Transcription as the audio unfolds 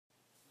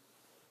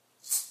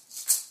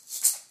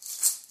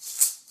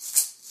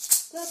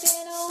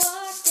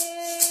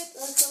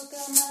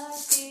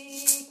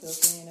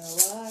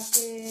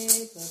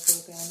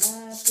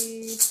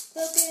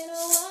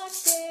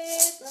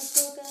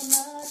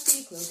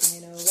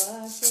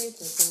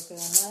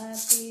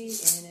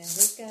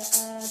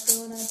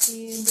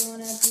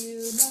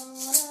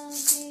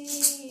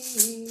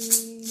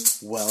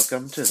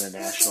Welcome to the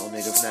National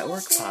Native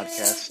Network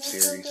podcast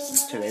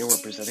series. Today we're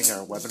presenting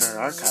our webinar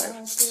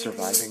archive,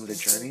 Surviving the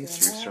Journey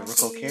Through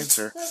Cervical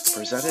Cancer,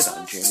 presented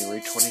on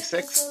January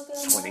 26,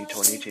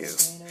 2022.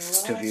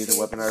 To view the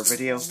webinar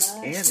video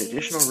and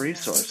additional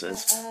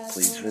resources,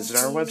 please visit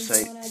our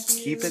website,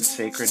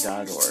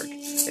 keepitsacred.org,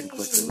 and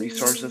click the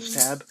Resources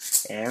tab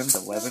and the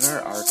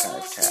Webinar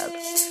Archive tab.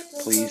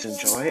 Please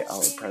enjoy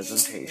our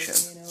presentation.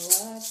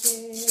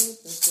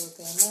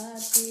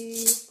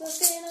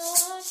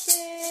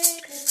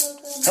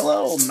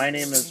 Hello, my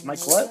name is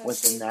Mike Lett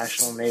with the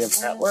National Native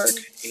Network,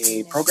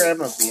 a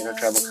program of the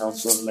Intertribal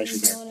Council of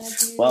Michigan.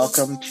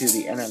 Welcome to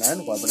the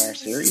NNN webinar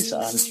series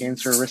on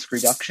cancer risk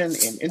reduction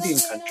in Indian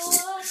Country.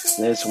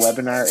 This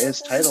webinar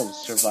is titled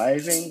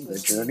Surviving the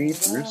Journey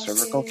Through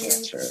Cervical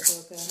Cancer.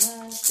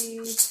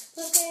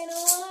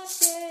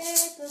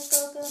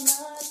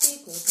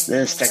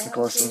 This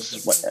technical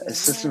assistance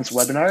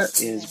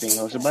webinar is being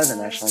hosted by the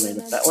National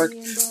Native Network,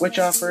 which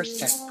offers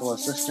technical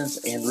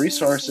assistance and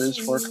resources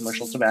for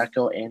commercial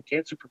tobacco and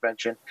cancer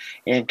prevention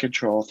and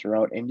control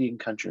throughout Indian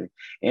Country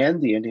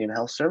and the Indian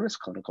Health Service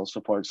Clinical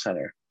Support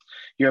Center.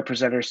 Your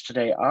presenters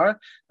today are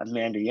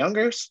Amanda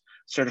Youngers,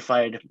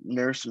 certified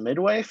nurse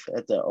midwife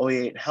at the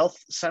OE8 Health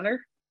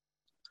Center,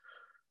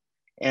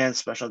 and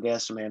special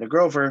guest Amanda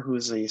Grover, who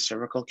is a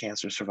cervical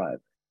cancer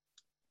survivor.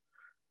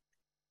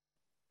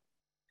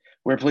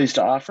 We're pleased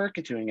to offer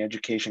continuing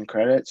education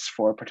credits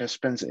for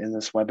participants in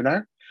this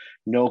webinar.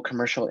 No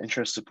commercial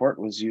interest support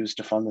was used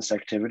to fund this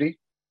activity.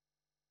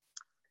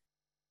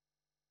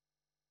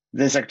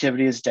 This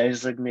activity is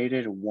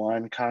designated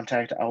one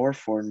contact hour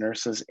for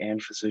nurses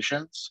and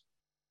physicians.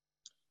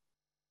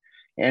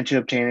 And to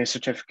obtain a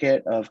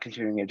certificate of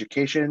continuing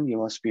education, you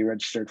must be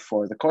registered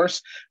for the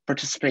course,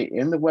 participate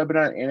in the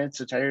webinar in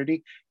its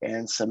entirety,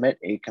 and submit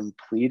a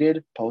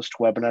completed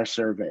post-webinar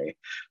survey.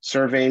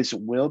 Surveys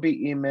will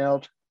be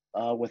emailed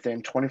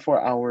within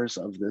 24 hours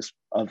of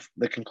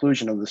the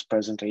conclusion of this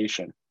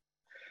presentation.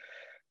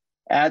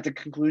 At the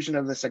conclusion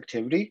of this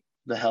activity,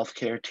 the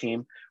healthcare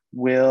team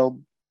will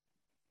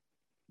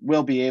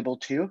be able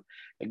to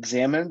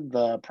examine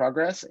the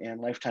progress and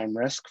lifetime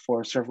risk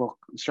for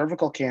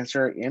cervical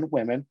cancer in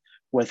women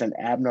with an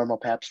abnormal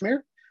pap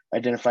smear,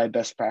 identify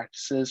best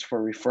practices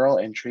for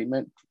referral and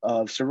treatment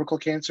of cervical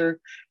cancer,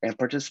 and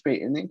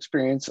participate in the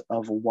experience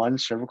of one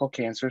cervical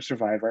cancer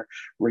survivor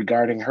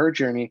regarding her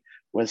journey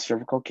with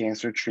cervical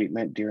cancer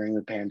treatment during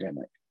the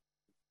pandemic.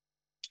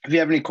 If you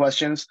have any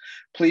questions,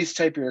 please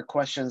type your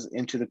questions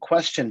into the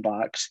question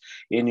box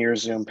in your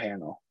Zoom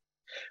panel.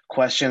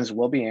 Questions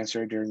will be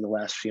answered during the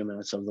last few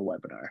minutes of the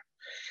webinar.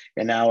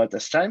 And now at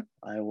this time,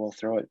 I will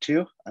throw it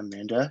to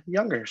Amanda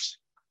Youngers.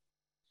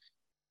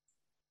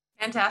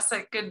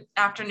 Fantastic. Good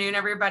afternoon,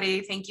 everybody.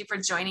 Thank you for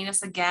joining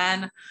us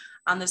again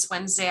on this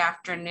Wednesday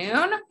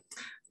afternoon.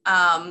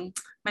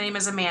 My name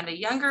is Amanda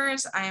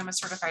Youngers. I am a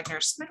certified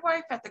nurse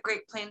midwife at the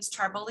Great Plains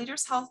Tribal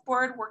Leaders Health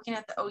Board, working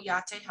at the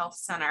OE8 Health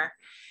Center.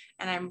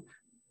 And I'm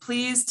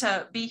pleased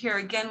to be here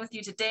again with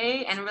you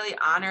today and really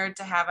honored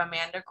to have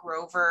Amanda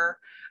Grover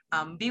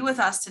be with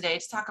us today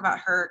to talk about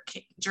her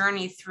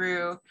journey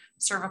through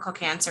cervical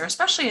cancer,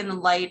 especially in the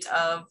light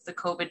of the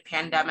COVID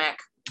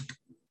pandemic.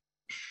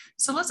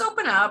 So let's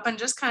open up and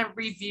just kind of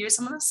review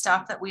some of the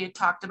stuff that we had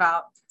talked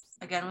about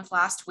again with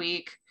last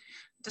week.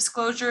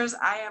 Disclosures: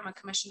 I am a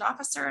commissioned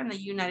officer in the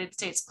United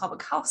States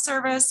Public Health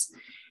Service,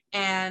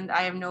 and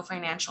I have no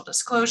financial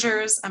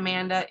disclosures.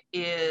 Amanda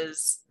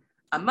is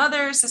a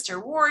mother, sister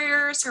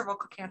warrior,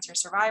 cervical cancer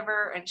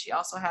survivor, and she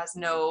also has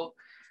no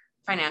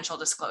financial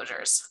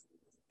disclosures.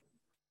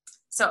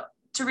 So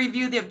to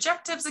review the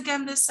objectives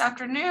again this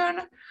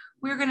afternoon,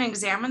 we're going to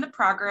examine the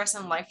progress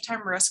and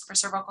lifetime risk for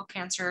cervical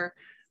cancer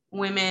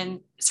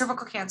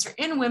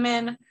in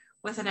women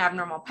with an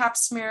abnormal pap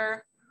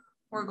smear.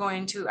 We're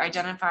going to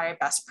identify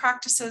best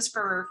practices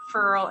for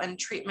referral and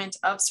treatment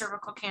of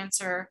cervical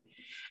cancer.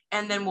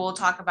 And then we'll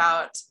talk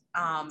about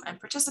and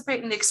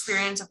participate in the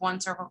experience of one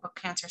cervical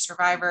cancer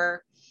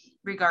survivor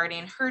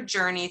regarding her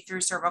journey through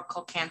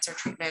cervical cancer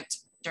treatment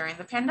during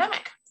the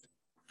pandemic.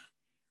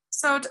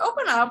 So to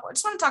open up, I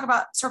just want to talk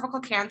about cervical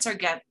cancer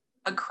again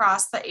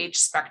across the age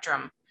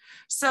spectrum.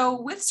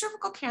 So with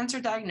cervical cancer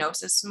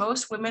diagnosis,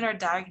 most women are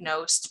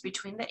diagnosed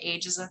between the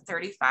ages of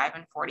 35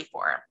 and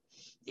 44.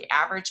 The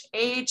average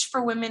age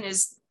for women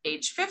is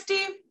age 50,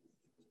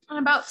 and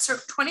about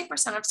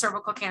 20% of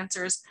cervical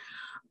cancers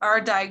are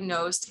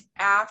diagnosed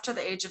after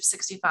the age of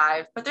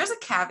 65. But there's a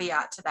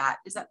caveat to that,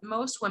 is that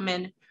most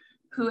women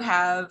who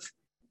have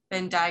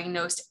been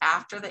diagnosed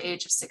after the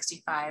age of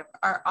 65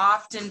 are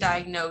often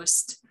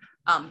diagnosed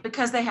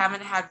because they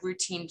haven't had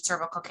routine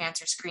cervical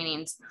cancer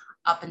screenings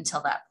up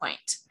until that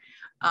point.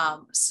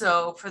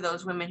 So for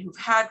those women who've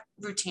had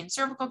routine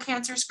cervical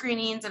cancer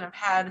screenings and have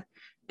had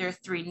there are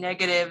 3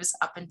 negatives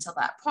up until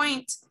that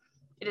point.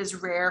 It is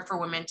rare for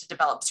women to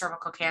develop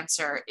cervical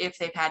cancer if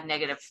they've had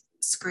negative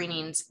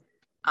screenings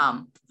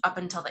up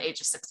until the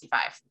age of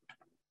 65.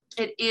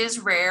 It is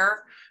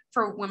rare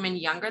for women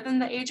younger than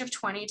the age of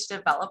 20 to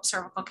develop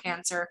cervical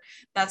cancer.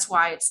 That's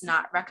why it's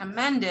not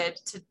recommended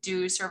to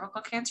do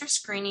cervical cancer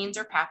screenings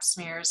or pap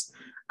smears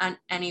on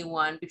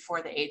anyone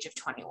before the age of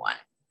 21.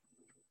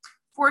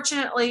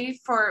 Fortunately,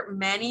 for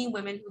many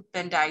women who've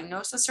been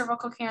diagnosed with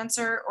cervical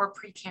cancer or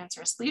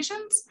precancerous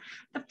lesions,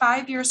 the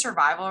 5-year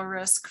survival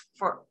risk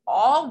for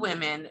all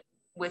women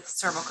with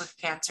cervical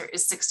cancer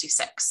is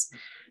 66.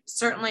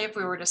 Certainly, if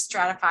we were to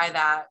stratify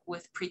that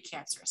with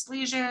precancerous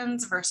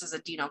lesions versus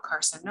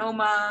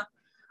adenocarcinoma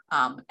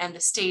and the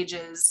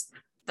stages,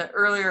 the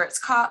earlier it's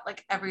caught,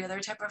 like every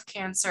other type of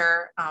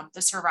cancer,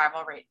 the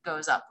survival rate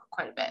goes up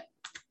quite a bit.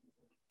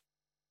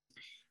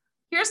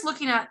 Here's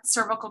looking at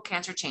cervical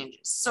cancer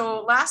changes.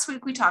 So last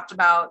week we talked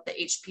about the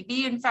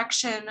HPV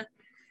infection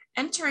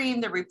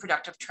entering the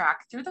reproductive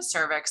tract through the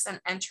cervix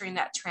and entering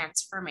that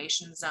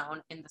transformation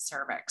zone in the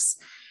cervix.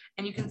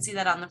 And you can see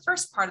that on the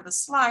first part of the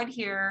slide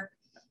here,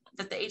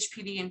 that the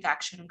HPV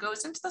infection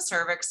goes into the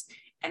cervix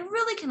and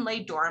really can lay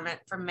dormant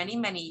for many,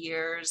 many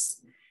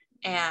years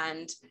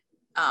and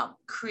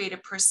create a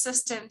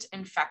persistent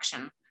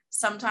infection.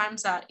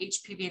 Sometimes that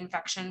HPV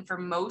infection for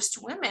most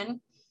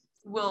women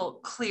will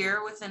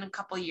clear within a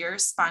couple of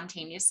years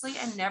spontaneously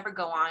and never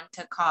go on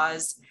to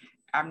cause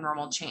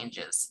abnormal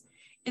changes.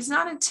 It's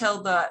not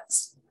until the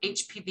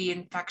HPV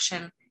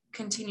infection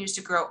continues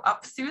to grow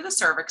up through the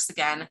cervix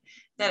again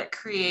that it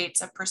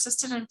creates a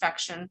persistent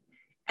infection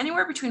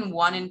anywhere between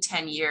 1 and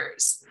 10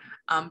 years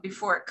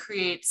before it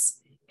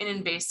creates an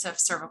invasive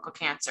cervical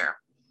cancer.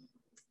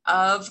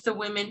 Of the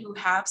women who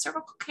have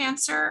cervical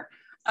cancer,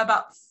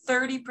 about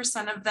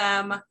 30% of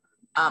them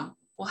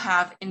will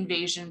have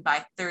invasion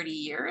by 30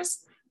 years.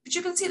 But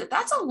you can see that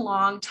that's a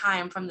long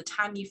time from the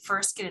time you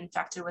first get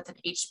infected with an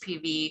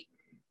HPV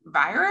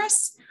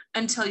virus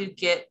until you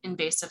get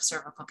invasive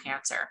cervical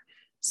cancer.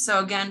 So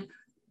again,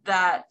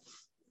 that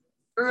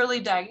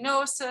early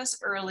diagnosis,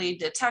 early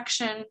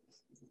detection,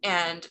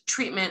 and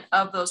treatment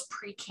of those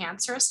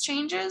precancerous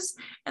changes.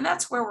 And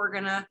that's where we're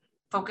gonna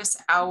focus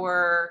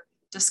our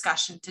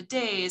discussion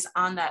today is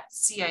on that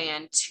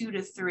CIN 2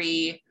 to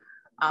 3,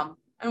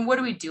 and what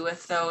do we do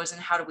with those and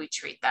how do we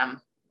treat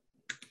them?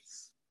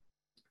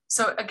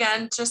 So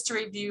again, just to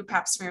review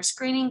pap smear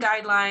screening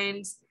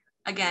guidelines,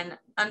 again,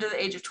 under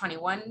the age of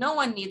 21, no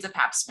one needs a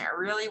pap smear.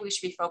 Really, we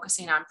should be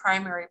focusing on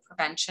primary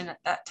prevention at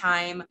that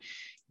time,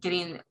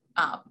 getting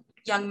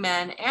young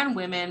men and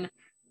women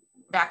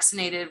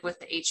vaccinated with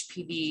the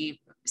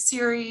HPV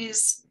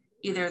series,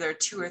 either their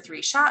 2 or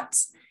 3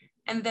 shots.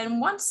 And then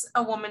once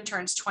a woman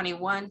turns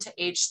 21 to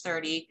age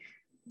 30,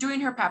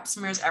 doing her pap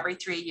smears every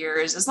 3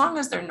 years, as long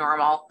as they're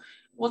normal.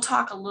 We'll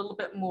talk a little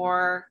bit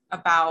more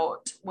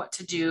about what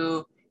to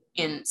do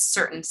in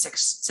certain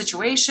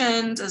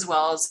situations, as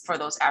well as for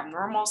those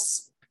abnormal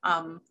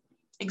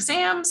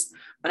exams.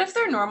 But if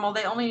they're normal,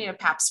 they only need a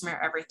pap smear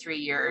every 3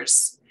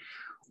 years.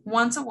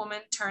 Once a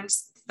woman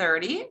turns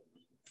 30,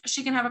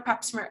 she can have a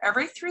pap smear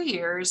every 3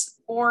 years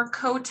or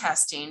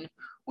co-testing,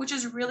 which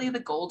is really the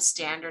gold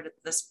standard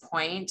at this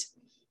point.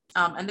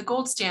 And the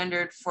gold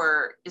standard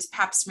is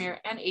pap smear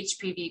and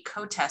HPV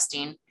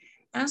co-testing.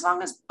 And as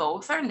long as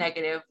both are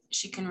negative,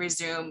 she can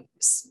resume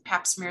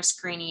pap smear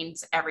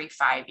screenings every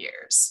 5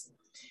 years.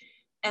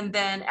 And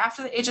then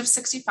after the age of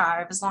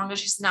 65, as long as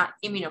she's not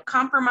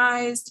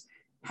immunocompromised,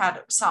 had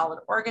a solid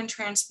organ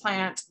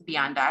transplant, be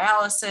on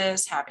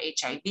dialysis, have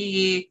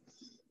HIV,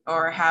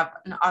 or have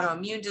an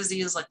autoimmune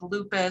disease like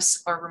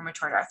lupus or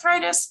rheumatoid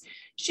arthritis,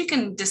 she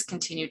can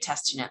discontinue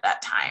testing at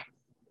that time.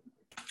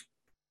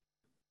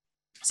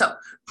 So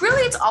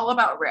really, it's all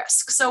about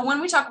risk. So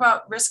when we talk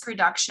about risk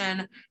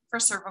reduction for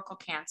cervical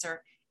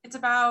cancer, it's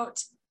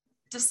about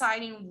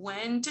deciding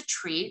when to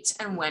treat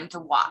and when to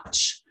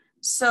watch.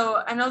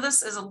 So I know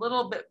this is a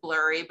little bit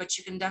blurry, but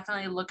you can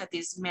definitely look at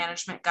these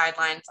management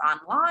guidelines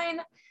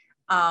online.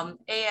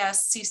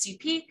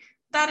 ASCCP,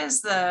 that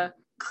is the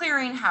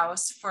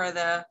clearinghouse for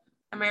the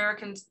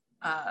American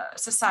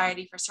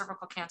Society for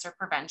Cervical Cancer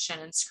Prevention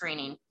and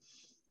Screening.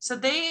 So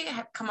they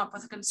have come up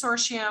with a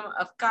consortium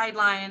of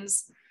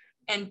guidelines,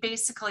 and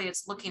basically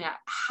it's looking at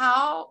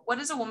what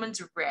is a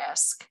woman's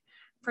risk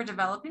for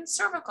developing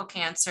cervical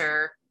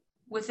cancer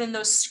within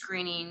those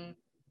screening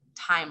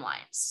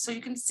timelines. So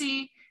you can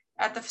see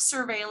at the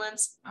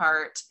surveillance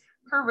part,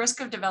 her risk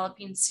of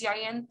developing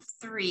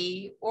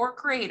CIN3 or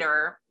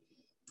greater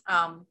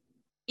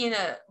in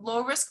a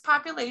low risk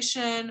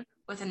population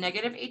with a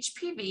negative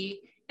HPV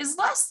is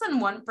less than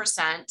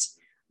 1%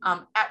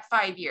 at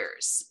 5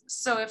 years.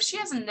 So if she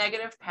has a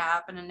negative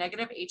PAP and a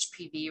negative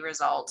HPV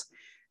result,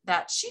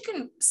 that she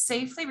can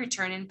safely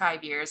return in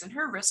 5 years, and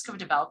her risk of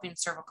developing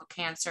cervical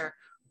cancer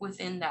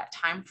within that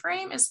time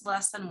frame is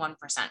less than 1%,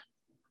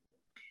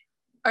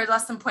 or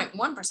less than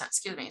 0.1%,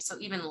 excuse me, so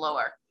even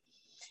lower.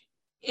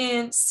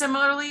 And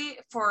similarly,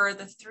 for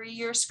the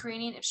 3-year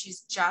screening, if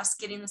she's just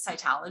getting the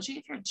cytology,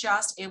 if you're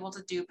just able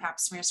to do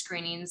pap smear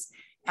screenings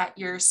at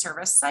your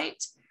service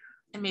site,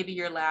 and maybe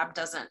your lab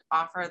doesn't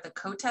offer the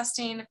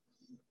co-testing,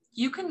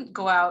 you can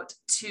go out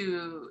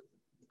to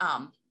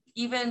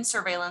even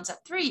surveillance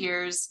at 3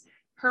 years.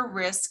 Her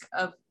risk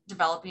of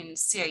developing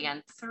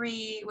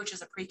CIN3, which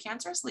is a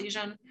precancerous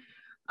lesion,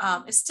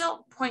 is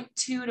still 0.2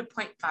 to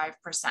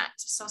 0.5%.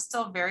 So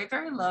still very,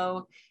 very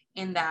low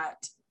in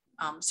that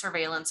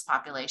surveillance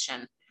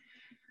population.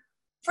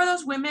 For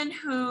those women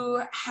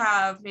who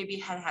have maybe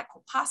had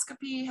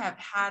colposcopy, have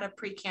had a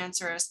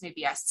precancerous,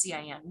 maybe a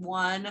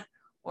CIN1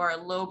 or a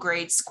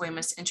low-grade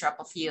squamous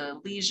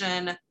intraepithelial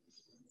lesion,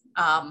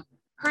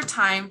 her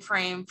time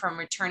frame from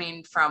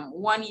returning from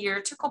 1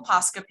 year to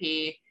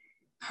colposcopy,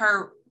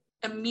 her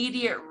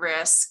immediate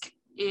risk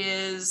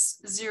is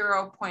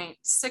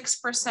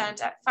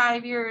 0.6% at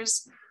 5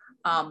 years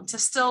to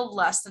still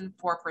less than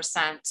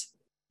 4%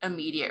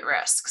 immediate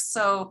risk.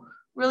 So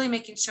really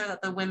making sure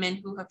that the women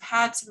who have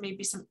had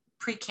maybe some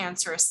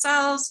precancerous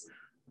cells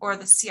or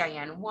the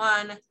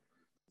CIN1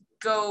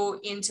 go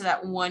into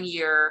that 1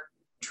 year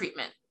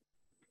treatment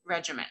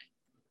regimen.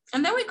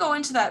 And then we go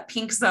into that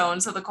pink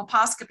zone, so the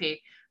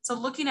colposcopy. So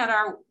looking at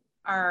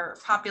our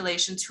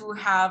populations who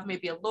have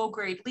maybe a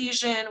low-grade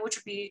lesion, which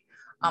would be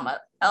a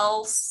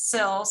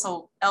LSIL,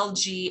 so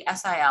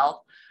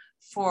LG-SIL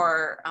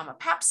for a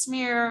pap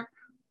smear,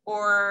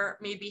 or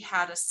maybe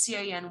had a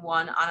CIN1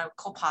 on a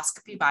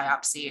colposcopy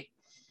biopsy.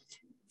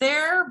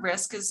 Their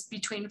risk is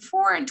between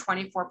 4 and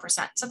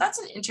 24%. So that's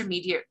an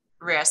intermediate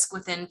risk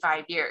within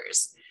 5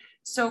 years.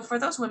 So for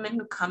those women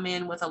who come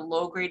in with a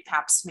low-grade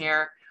pap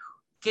smear,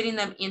 getting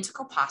them into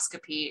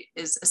colposcopy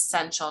is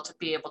essential to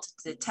be able to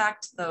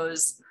detect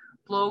those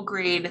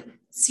low-grade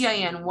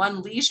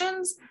CIN1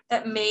 lesions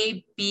that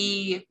may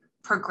be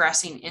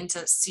progressing into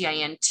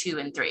CIN2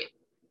 and 3.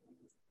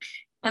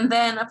 And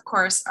then, of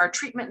course, our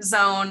treatment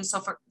zone. So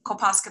for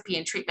colposcopy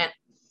and treatment,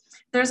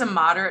 there's a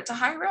moderate to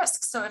high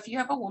risk. So if you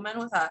have a woman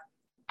with a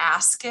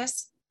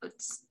ASCUS,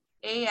 it's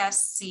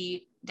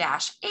ASC-H,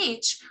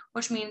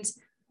 which means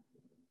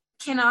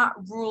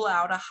cannot rule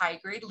out a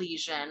high-grade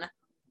lesion,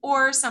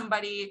 or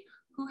somebody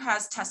who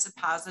has tested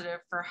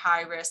positive for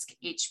high-risk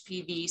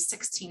HPV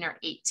 16 or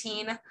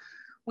 18,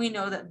 we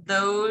know that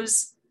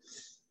those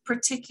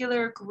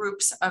particular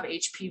groups of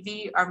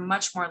HPV are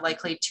much more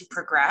likely to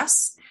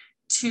progress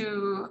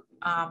to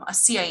a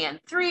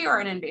CIN3 or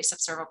an invasive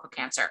cervical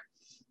cancer.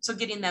 So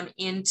getting them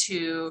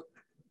into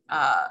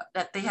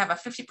that they have a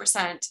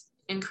 50%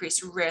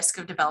 increased risk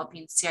of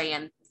developing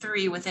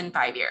CIN3 within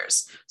 5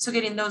 years. So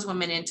getting those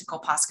women into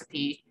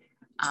colposcopy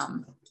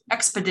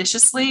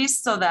expeditiously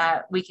so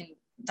that we can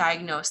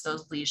diagnose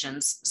those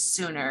lesions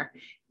sooner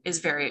is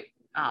very,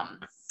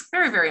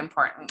 very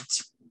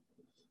important.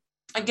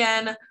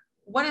 Again,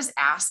 what is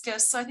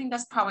ASCUS? So I think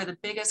that's probably the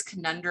biggest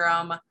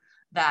conundrum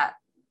that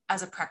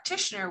as a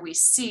practitioner we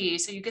see.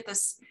 So you get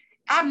this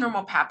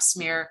abnormal pap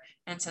smear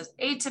and it says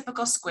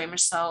atypical squamous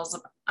cells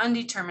of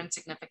undetermined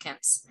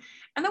significance.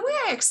 And the way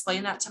I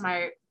explain that to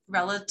my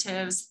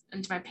relatives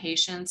and to my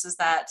patients is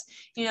that,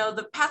 you know,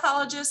 the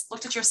pathologist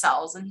looked at your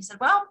cells and he said,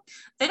 well,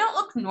 they don't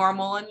look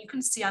normal. And you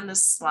can see on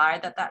this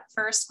slide that that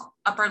first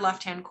upper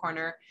left-hand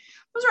corner,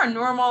 those are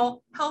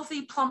normal,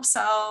 healthy, plump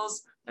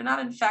cells. They're not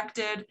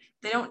infected.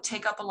 They don't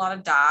take up a lot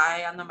of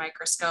dye on the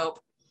microscope.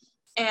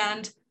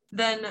 And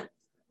then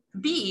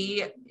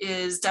B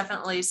is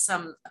definitely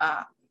some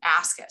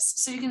ascus.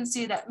 So you can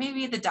see that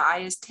maybe the dye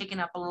is taken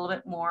up a little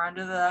bit more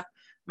under the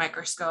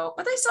microscope,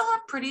 but they still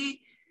have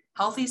pretty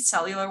healthy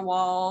cellular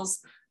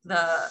walls. They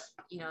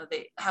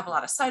have a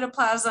lot of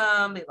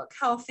cytoplasm, they look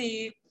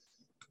healthy.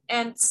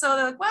 And so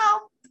they're like,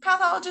 well, the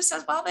pathologist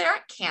says, well, they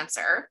aren't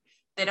cancer.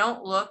 They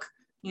don't look,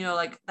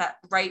 like that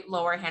right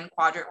lower hand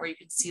quadrant where you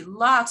can see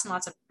lots and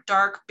lots of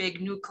dark,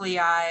 big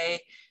nuclei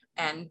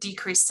and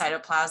decreased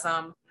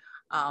cytoplasm.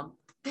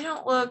 They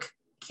don't look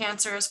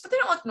cancerous, but they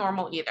don't look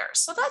normal either.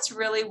 So that's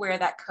really where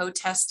that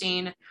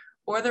co-testing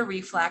or the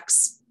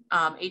reflex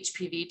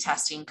HPV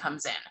testing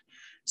comes in.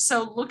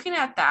 So looking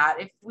at that,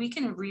 if we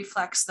can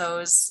reflex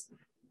those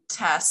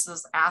tests,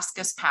 those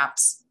ASCUS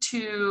PAPs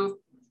to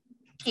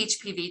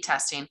HPV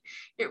testing,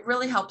 it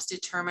really helps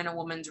determine a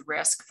woman's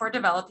risk for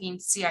developing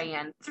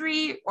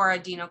CIN3 or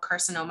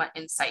adenocarcinoma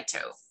in situ.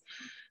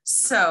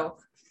 So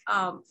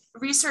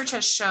research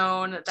has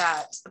shown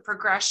that the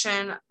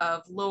progression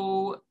of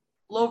low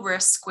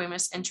risk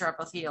squamous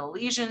intraepithelial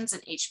lesions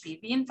and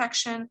HPV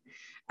infection,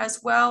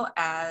 as well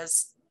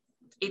as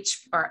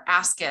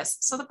ASCUS.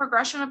 So the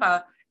progression of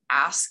a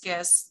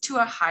ASCUS to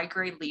a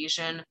high-grade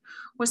lesion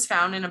was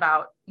found in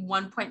about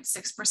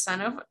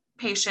 1.6% of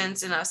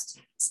patients in a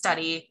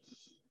study.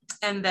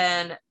 And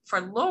then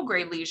for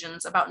low-grade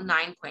lesions, about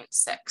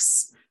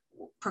 9.6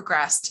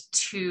 progressed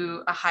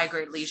to a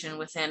high-grade lesion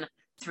within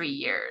 3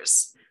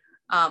 years.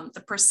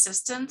 The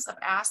persistence of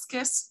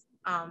ASCUS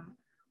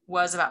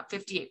was about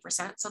 58%.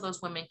 So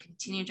those women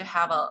continue to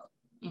have a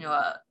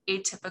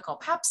atypical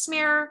pap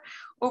smear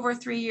over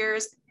 3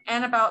 years.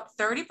 And about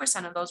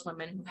 30% of those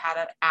women who had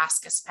an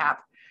ASCUS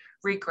pap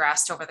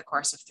regressed over the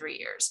course of 3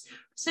 years.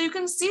 So you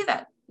can see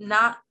that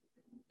not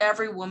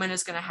every woman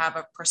is going to have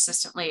a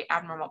persistently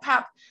abnormal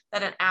pap.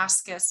 That an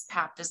ascus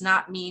pap does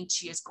not mean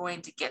she is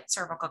going to get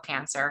cervical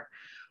cancer,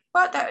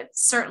 but that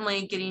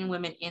certainly getting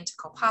women into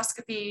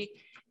colposcopy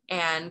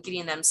and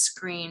getting them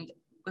screened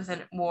with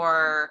a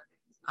more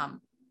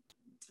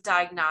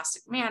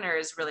diagnostic manner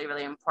is really,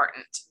 really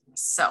important.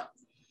 So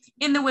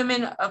in the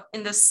women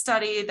in the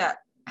study that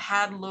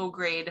had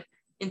low-grade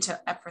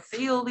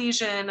intraepithelial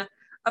lesion,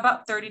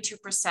 about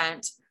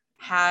 32%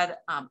 had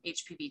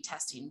HPV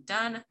testing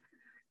done.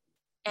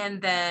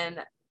 And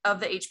then of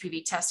the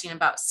HPV testing,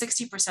 about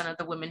 60% of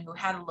the women who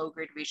had a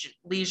low-grade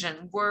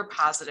lesion were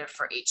positive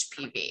for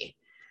HPV.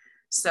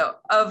 So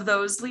of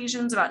those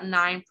lesions, about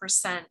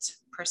 9%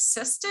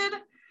 persisted.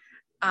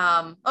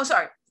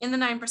 In the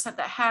 9%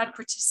 that had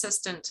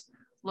persistent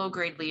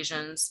low-grade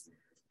lesions,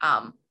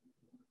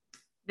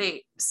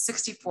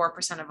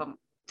 64% of them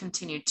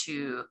continued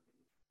to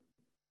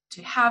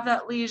have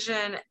that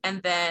lesion.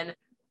 And then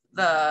of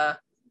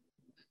that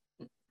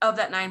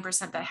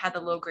 9% that had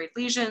the low-grade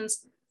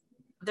lesions,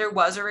 there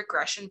was a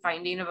regression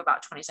finding of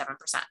about 27%.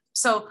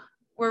 So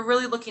we're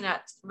really looking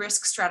at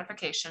risk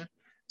stratification.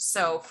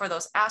 So for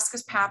those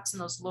ascus paps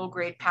and those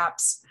low-grade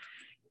paps,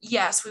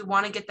 yes, we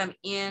want to get them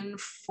in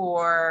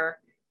for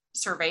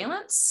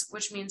surveillance,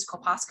 which means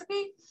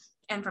colposcopy,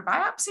 and for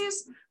biopsies,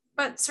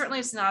 but certainly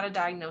it's not a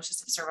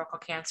diagnosis of cervical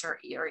cancer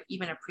or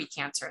even a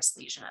precancerous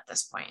lesion at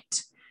this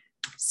point.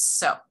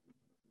 So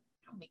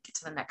let me get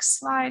to the next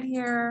slide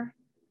here.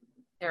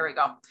 There we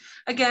go.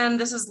 Again,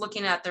 this is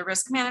looking at the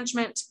risk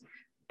management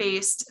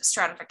based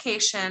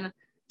stratification.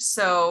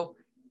 So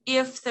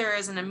if there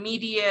is an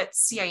immediate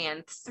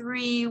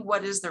CIN3,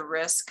 what is the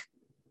risk?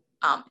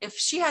 If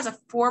she has a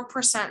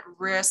 4%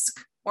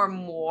 risk or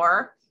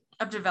more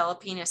of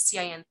developing a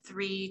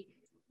CIN3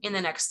 in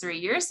the next 3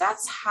 years,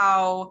 that's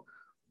how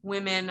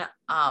women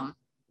are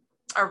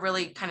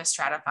really kind of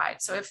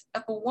stratified. So if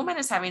a woman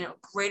is having a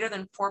greater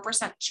than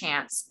 4%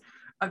 chance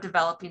of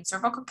developing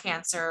cervical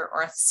cancer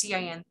or a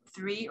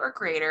CIN3 or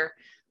greater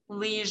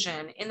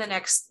lesion in the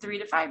next 3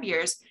 to 5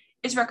 years,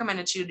 it's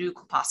recommended to do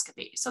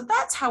colposcopy. So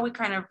that's how we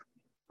kind of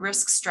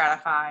risk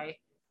stratify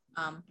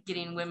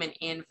getting women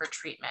in for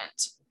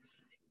treatment.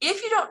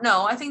 If you don't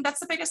know, I think that's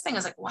the biggest thing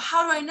is like, well,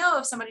 how do I know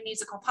if somebody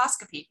needs a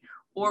colposcopy,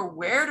 or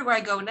where do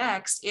I go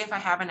next if I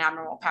have an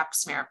abnormal pap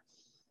smear?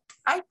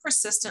 I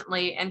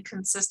persistently and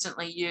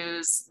consistently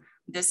use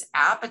this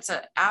app. It's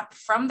an app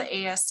from the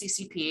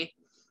ASCCP.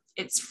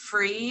 It's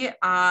free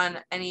on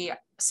any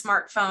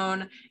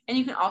smartphone, and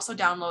you can also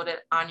download it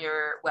on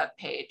your web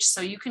page.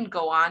 So you can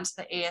go on to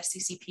the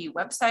ASCCP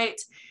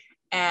website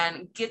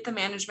and get the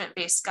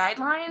management-based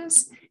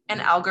guidelines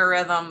and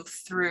algorithm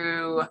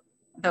through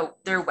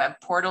their web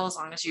portal as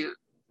long as you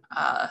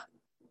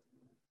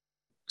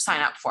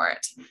sign up for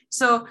it.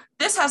 So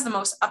this has the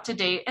most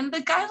up-to-date, and the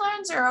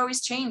guidelines are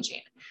always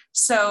changing.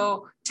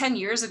 So 10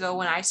 years ago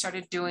when I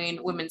started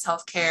doing women's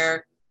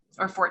healthcare,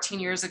 or 14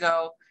 years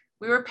ago,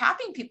 we were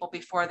papping people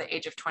before the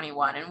age of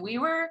 21, and we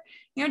were,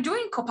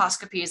 doing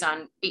colposcopies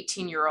on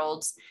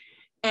 18-year-olds,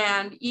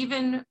 and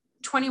even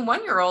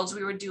 21-year-olds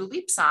we would do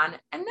leaps on.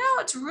 And now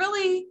it's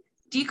really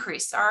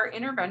decreased. Our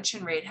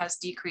intervention rate has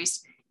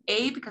decreased,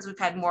 because we've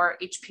had more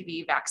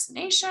HPV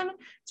vaccination,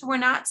 so we're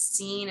not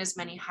seeing as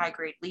many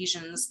high-grade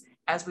lesions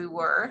as we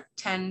were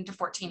 10 to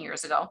 14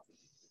 years ago.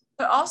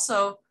 But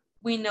also,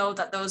 we know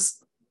that those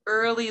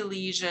early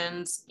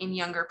lesions in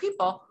younger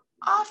people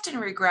often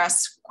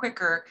regress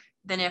quicker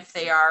than if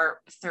they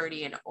are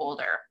 30 and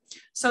older.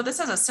 So this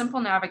is a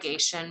simple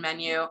navigation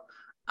menu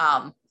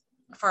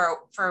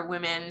for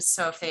women.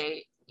 So if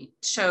they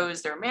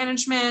shows their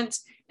management,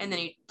 and then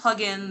you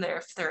plug in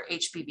if they're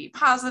HPV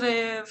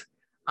positive.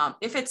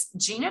 If it's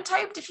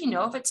genotyped, if you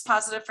know if it's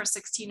positive for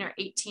 16 or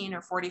 18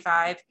 or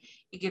 45,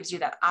 it gives you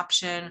that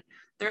option.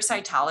 Their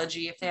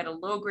cytology, if they had a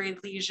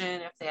low-grade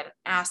lesion, if they had an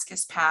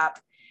ascus pap.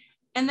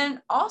 And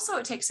then also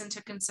it takes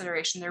into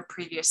consideration their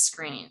previous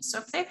screening. So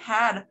if they've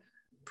had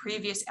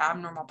previous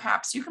abnormal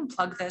paps, you can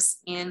plug this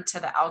into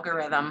the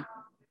algorithm,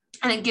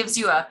 and it gives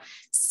you a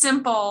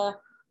simple,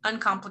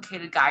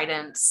 uncomplicated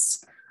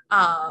guidance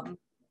on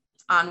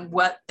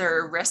what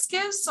their risk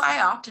is. So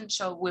I often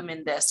show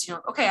women this,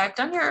 okay, I've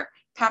done your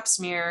pap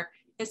smear,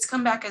 it's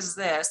come back as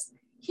this.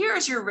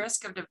 Here's your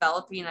risk of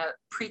developing a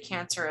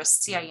precancerous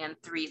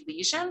CIN3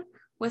 lesion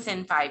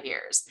within 5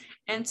 years.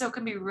 And so it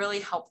can be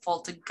really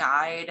helpful to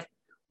guide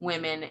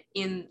women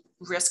in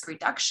risk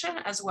reduction,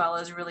 as well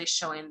as really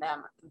showing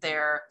them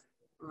their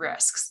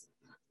risks.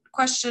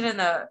 Question in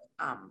the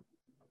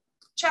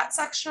chat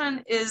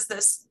section, is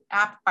this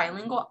app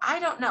bilingual? I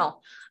don't know.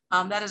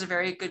 That is a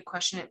very good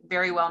question. It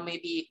very well may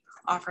be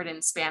offered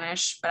in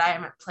Spanish, but I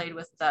haven't played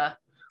with the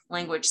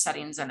language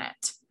settings in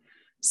it.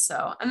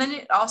 So, and then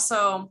it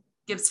also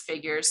gives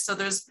figures. So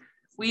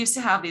we used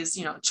to have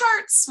these,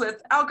 charts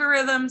with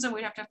algorithms, and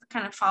we'd have to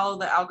kind of follow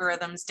the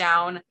algorithms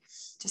down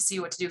to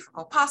see what to do for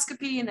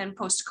colposcopy, and then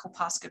post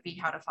colposcopy,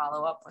 how to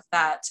follow up with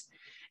that.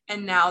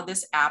 And now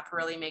this app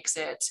really makes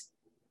it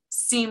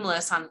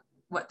seamless on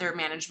what their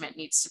management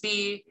needs to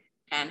be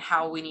and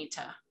how we need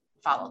to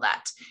follow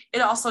that.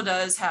 It also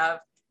does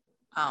have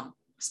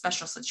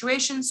special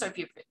situations. So if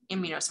you have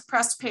an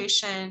immunosuppressed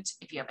patient,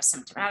 if you have a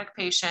symptomatic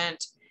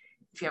patient,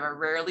 if you have a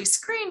rarely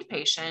screened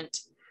patient,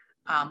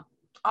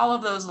 all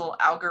of those little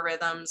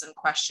algorithms and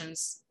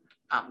questions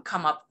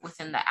come up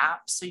within the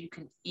app, so you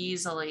can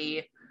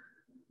easily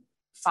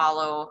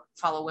follow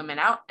women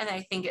out. And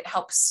I think it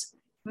helps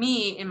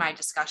me in my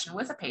discussion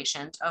with a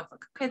patient of,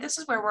 okay, this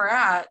is where we're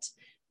at.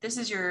 This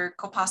is your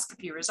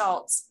colposcopy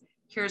results.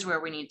 Here's where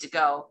we need to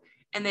go.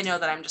 And they know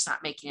that I'm just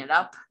not making it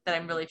up, that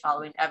I'm really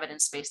following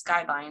evidence-based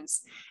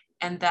guidelines.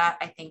 And that,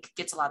 I think,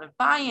 gets a lot of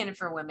buy-in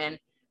for women.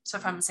 So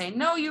if I'm saying,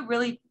 no, you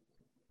really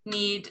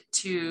need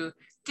to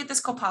get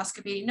this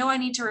colposcopy. No, I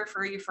need to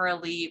refer you for a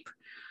LEEP.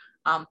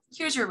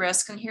 Here's your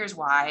risk and here's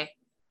why.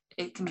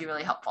 It can be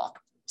really helpful.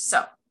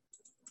 So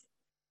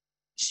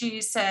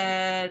she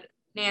said,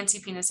 Nancy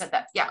Pina said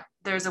that, yeah,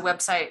 there's a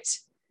website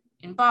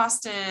in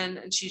Boston,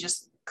 and she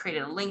just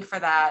created a link for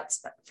that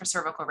for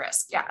cervical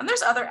risk. Yeah, and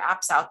there's other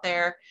apps out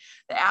there.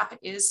 The app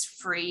is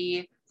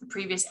free. The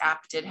previous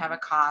app did have a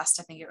cost.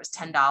 I think it was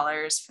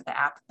 $10 for the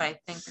app, but I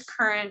think the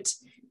current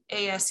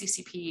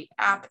ASCCP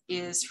app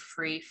is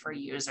free for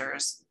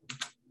users.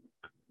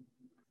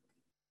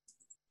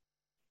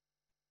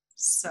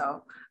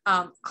 So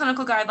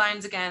clinical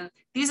guidelines, again,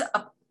 these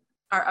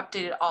are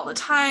updated all the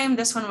time.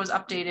 This one was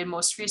updated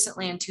most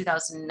recently in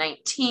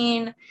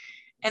 2019,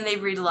 and they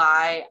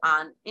rely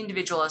on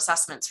individual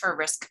assessments for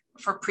risk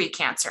for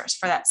precancers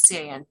for that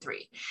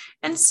CIN3.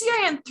 And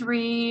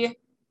CIN3,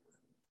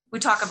 we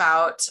talk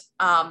about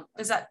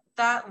is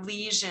that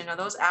lesion or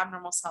those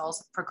abnormal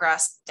cells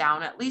progress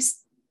down at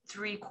least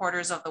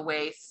 3/4 of the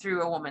way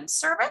through a woman's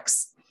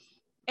cervix.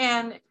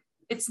 And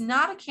it's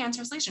not a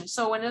cancerous lesion.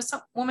 So when a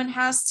woman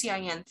has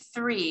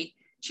CIN3,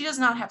 she does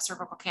not have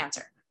cervical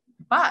cancer,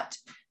 but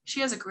she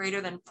has a greater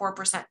than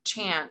 4%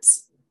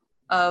 chance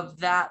of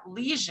that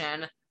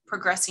lesion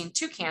progressing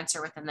to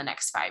cancer within the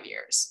next 5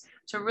 years.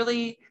 So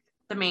really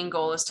the main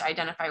goal is to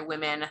identify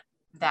women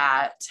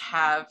that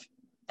have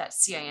that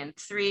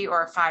CIN3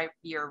 or a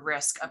 5-year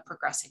risk of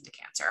progressing to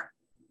cancer.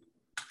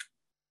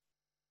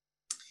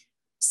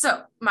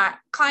 So my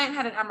client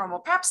had an abnormal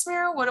pap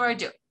smear. What do I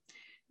do?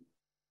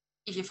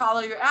 If you follow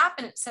your app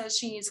and it says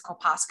she needs a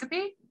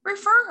colposcopy,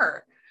 refer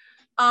her.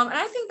 And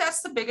I think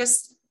that's the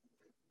biggest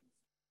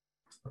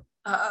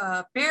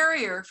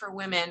barrier for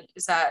women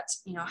is that,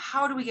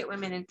 how do we get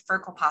women in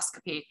for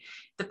colposcopy?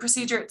 The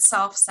procedure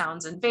itself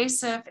sounds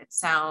invasive. It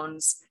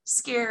sounds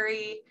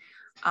scary.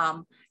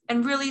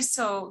 And really,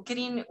 so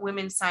getting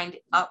women signed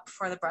up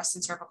for the breast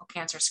and cervical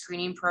cancer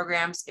screening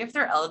programs, if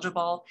they're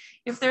eligible,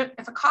 if a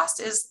cost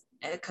is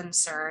a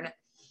concern,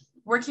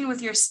 working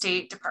with your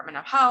state Department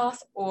of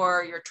Health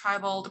or your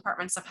tribal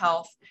departments of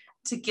health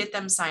to get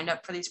them signed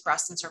up for these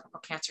breast and cervical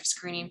cancer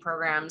screening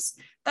programs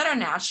that are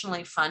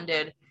nationally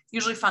funded,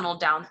 usually funneled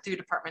down through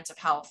departments of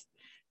health,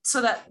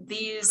 so that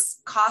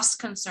these cost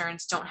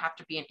concerns don't have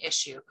to be an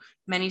issue.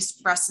 Many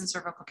breast and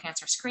cervical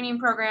cancer screening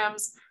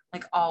programs,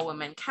 like All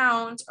Women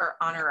Count or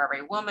Honor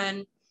Every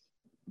Woman,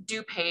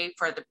 do pay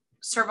for the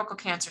cervical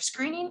cancer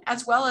screening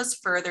as well as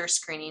further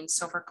screening,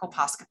 so for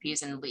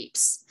colposcopies and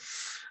LEEPs.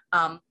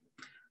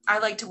 I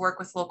like to work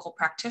with local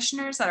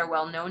practitioners that are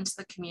well known to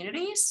the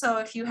community. So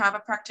if you have a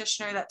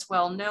practitioner that's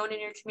well known in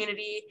your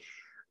community,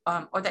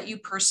 or that you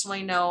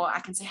personally know,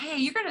 I can say, hey,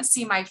 you're going to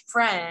see my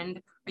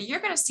friend, or you're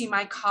going to see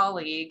my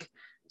colleague,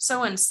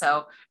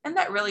 so-and-so. And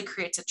that really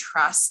creates a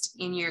trust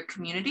in your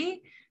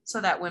community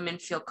so that women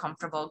feel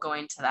comfortable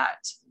going to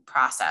that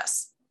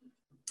process.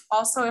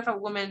 Also, if a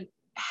woman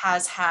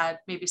has had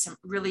maybe some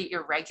really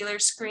irregular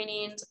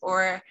screenings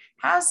or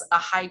has a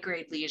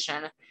high-grade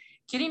lesion,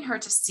 getting her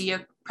to see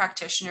a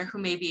practitioner who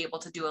may be able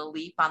to do a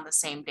LEEP on the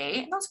same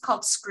day, and those are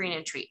called screen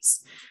and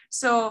treats.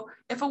 So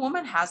if a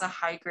woman has a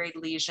high-grade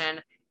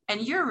lesion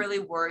and you're really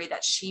worried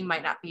that she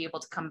might not be able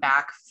to come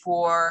back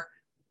for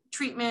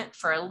treatment,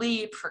 for a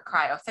LEEP, for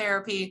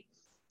cryotherapy,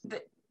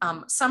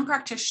 some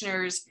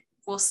practitioners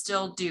will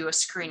still do a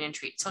screen and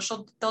treat.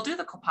 So they'll do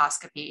the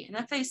colposcopy, and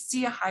if they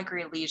see a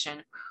high-grade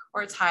lesion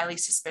or it's highly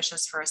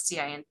suspicious for a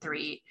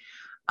CIN3,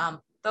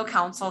 they'll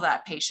counsel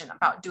that patient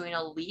about doing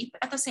a LEEP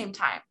at the same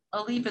time.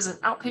 A LEEP is an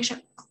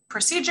outpatient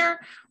procedure,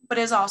 but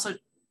is also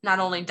not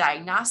only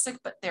diagnostic,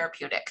 but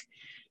therapeutic.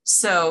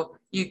 So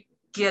you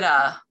get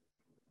a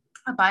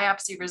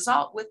biopsy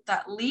result with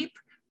that LEEP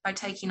by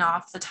taking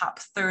off the top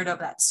third of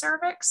that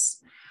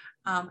cervix,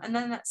 and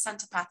then that's sent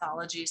to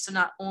pathology. So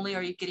not only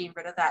are you getting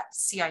rid of that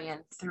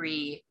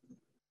CIN3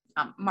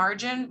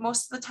 margin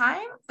most of the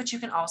time, but you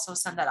can also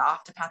send that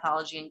off to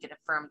pathology and get a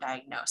firm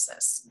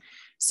diagnosis.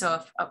 So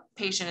if a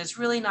patient is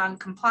really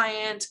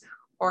non-compliant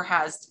or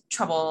has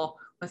trouble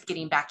with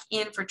getting back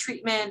in for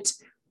treatment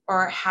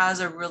or has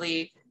a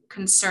really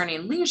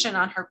concerning lesion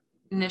on her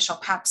initial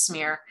pap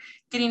smear,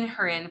 getting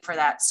her in for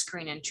that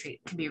screen and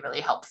treat can be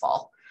really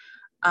helpful.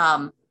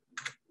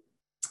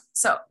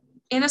 So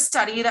in a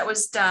study that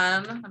was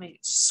done, let me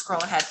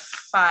scroll ahead,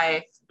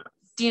 by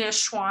Dina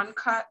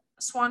Swancutt,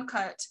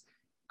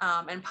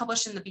 and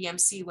published in the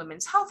BMC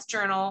Women's Health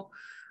Journal,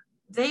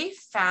 they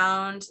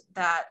found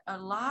that a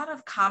lot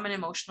of common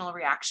emotional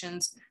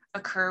reactions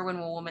occur when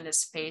a woman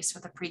is faced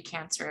with a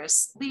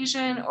precancerous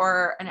lesion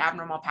or an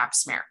abnormal pap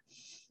smear.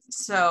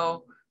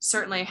 So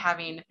certainly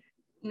having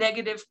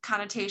negative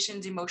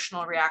connotations,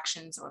 emotional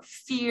reactions of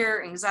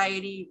fear,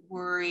 anxiety,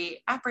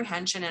 worry,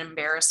 apprehension, and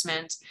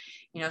embarrassment.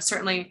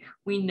 Certainly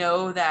we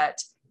know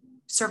that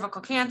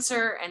cervical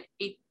cancer and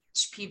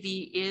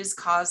HPV is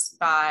caused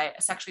by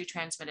a sexually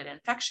transmitted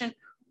infection.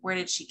 Where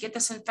did she get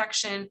this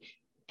infection?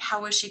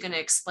 How is she going to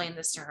explain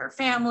this to her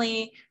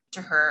family,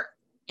 to her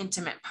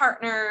intimate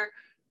partner?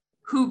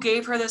 Who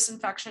gave her this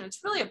infection?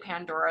 It's really a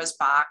Pandora's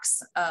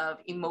box of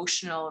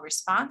emotional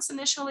response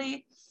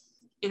initially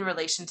in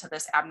relation to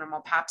this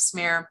abnormal pap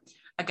smear.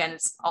 Again,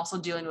 it's also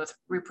dealing with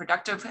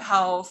reproductive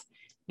health.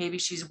 Maybe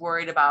she's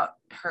worried about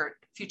her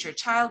future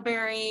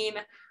childbearing.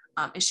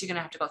 Is she going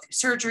to have to go through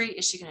surgery?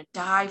 Is she going to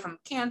die from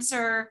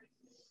cancer?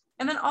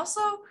 And then also,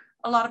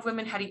 a lot of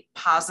women had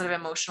positive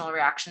emotional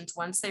reactions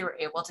once they were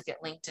able to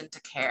get linked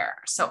into care.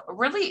 So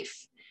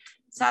relief,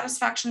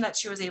 satisfaction that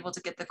she was able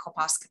to get the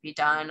colposcopy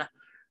done,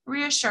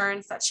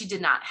 reassurance that she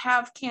did not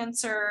have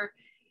cancer.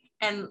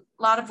 And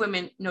a lot of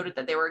women noted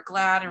that they were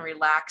glad and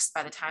relaxed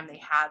by the time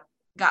they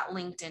got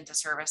linked into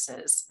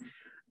services.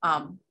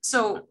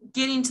 So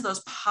getting to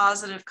those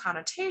positive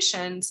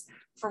connotations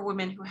for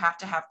women who have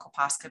to have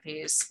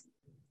colposcopies.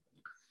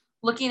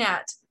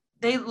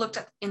 They looked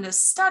at, in this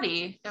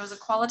study, there was a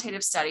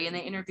qualitative study, and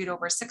they interviewed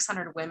over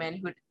 600 women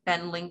who had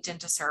been linked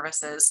into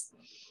services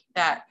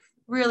that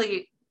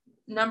really,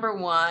 number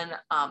one,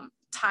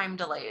 time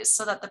delays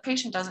so that the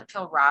patient doesn't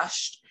feel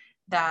rushed,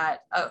 that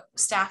a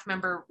staff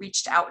member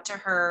reached out to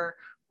her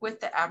with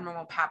the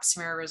abnormal pap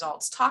smear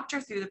results, talked her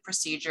through the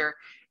procedure,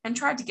 and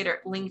tried to get her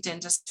linked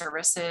into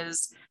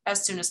services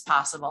as soon as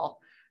possible.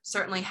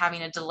 Certainly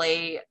having a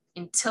delay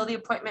until the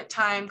appointment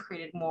time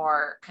created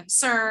more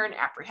concern,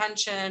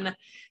 apprehension.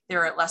 They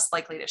were less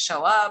likely to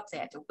show up. They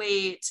had to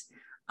wait.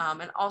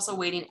 And also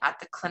waiting at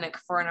the clinic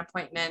for an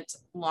appointment,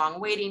 long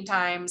waiting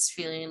times,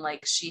 feeling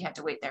like she had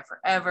to wait there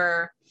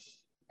forever.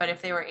 But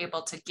if they were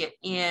able to get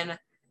in,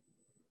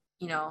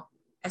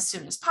 as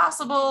soon as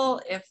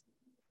possible, if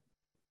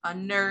a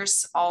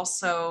nurse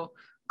also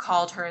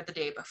called her the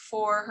day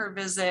before her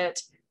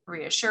visit,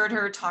 reassured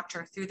her, talked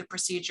her through the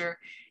procedure,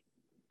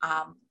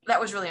 that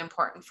was really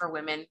important for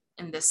women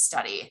in this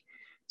study.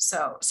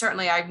 So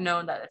certainly I've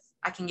known that if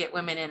I can get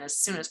women in as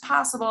soon as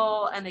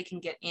possible and they can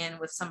get in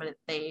with somebody that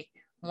they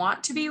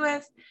want to be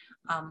with,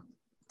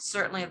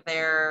 certainly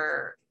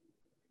their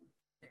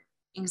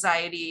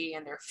anxiety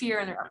and their fear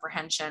and their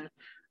apprehension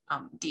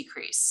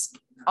decrease.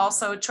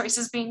 Also,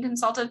 choices being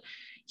consulted.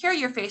 Here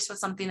you're faced with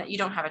something that you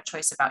don't have a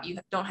choice about. You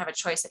don't have a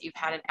choice that you've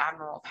had an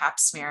abnormal pap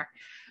smear,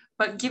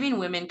 but giving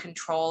women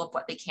control of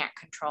what they can't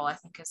control, I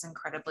think, is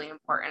incredibly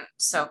important.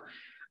 So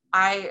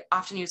I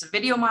often use a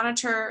video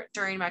monitor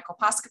during my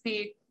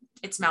colposcopy.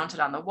 It's mounted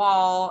on the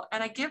wall,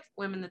 and I give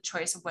women the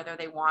choice of whether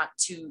they want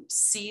to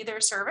see their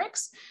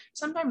cervix.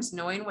 Sometimes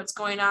knowing what's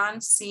going on,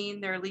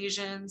 seeing their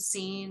lesions,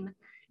 seeing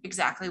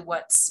exactly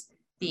what's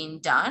being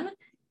done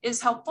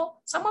is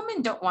helpful. Some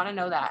women don't want to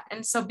know that.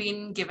 And so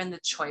being given the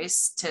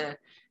choice to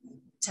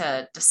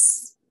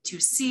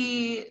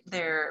see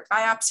their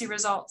biopsy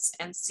results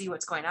and see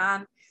what's going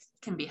on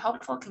can be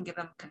helpful, can give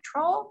them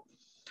control.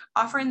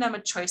 Offering them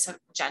a choice of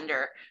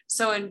gender.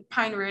 So in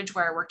Pine Ridge,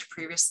 where I worked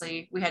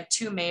previously, we had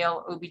 2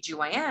 male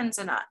OBGYNs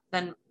and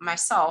then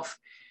myself.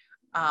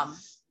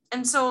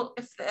 And so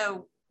if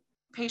the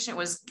patient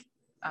was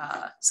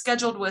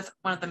scheduled with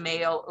one of the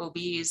male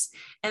OBs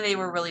and they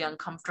were really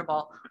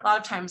uncomfortable, a lot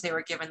of times they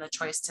were given the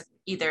choice to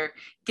either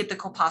get the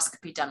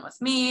colposcopy done with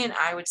me and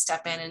I would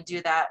step in and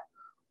do that,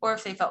 or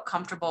if they felt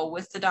comfortable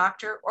with the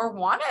doctor or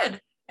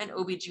wanted an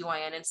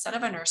OBGYN instead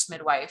of a nurse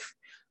midwife,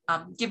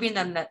 giving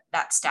them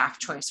that staff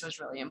choice was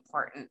really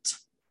important.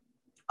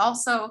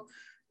 Also,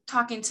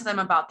 talking to them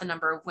about the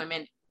number of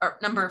women or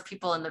number of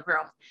people in the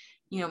room.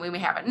 We may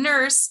have a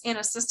nurse in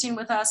assisting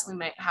with us. We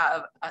might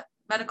have a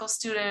medical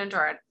student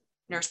or a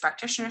nurse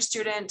practitioner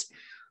student.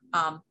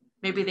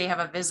 Maybe they have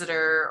a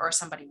visitor or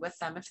somebody with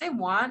them. If they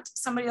want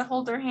somebody to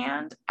hold their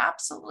hand,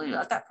 absolutely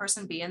let that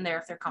person be in there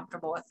if they're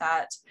comfortable with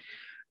that.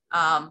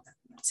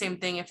 Same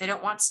thing, if they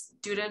don't want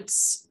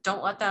students,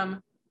 don't let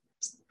them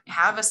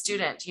have a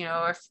student.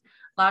 If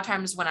a lot of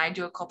times when I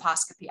do a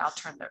colposcopy, I'll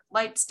turn the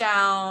lights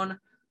down.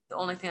 The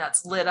only thing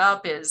that's lit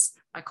up is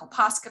my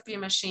colposcopy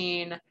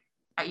machine.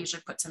 I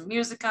usually put some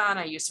music on.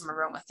 I use some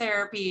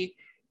aromatherapy,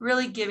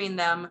 really giving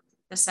them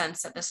the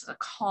sense that this is a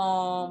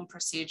calm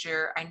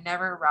procedure. I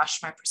never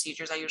rush my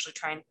procedures. I usually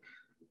try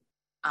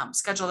and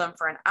schedule them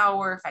for an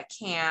hour if I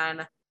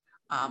can,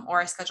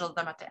 or I schedule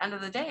them at the end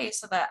of the day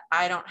so that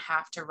I don't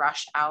have to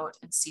rush out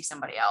and see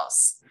somebody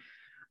else.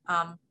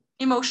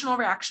 Emotional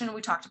reaction,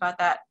 we talked about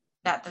that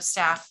the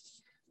staff,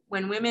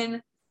 when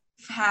women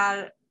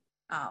had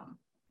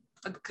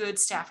a good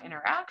staff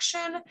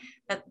interaction,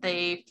 that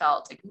they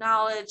felt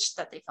acknowledged,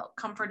 that they felt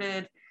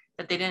comforted,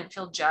 that they didn't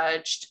feel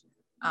judged.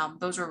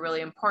 Those were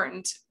really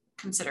important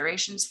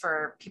considerations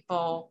for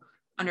people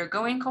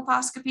undergoing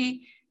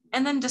colposcopy.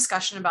 And then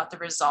discussion about the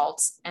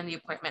results and the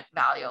appointment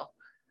value.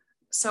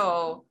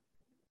 So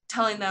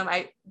telling them,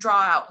 I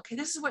draw out, okay,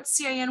 this is what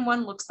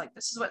CIN1 looks like.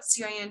 This is what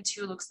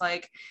CIN2 looks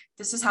like.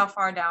 This is how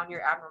far down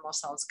your abnormal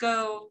cells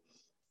go.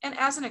 And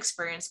as an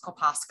experienced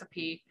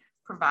colposcopy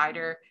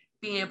provider,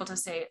 being able to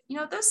say,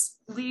 this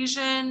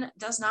lesion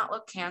does not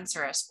look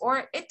cancerous,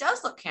 or it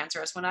does look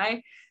cancerous. When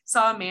I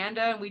saw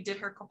Amanda and we did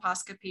her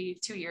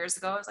colposcopy 2 years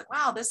ago, I was like,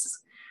 wow,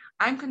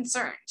 I'm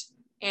concerned.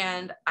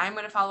 And I'm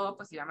going to follow up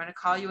with you. I'm going to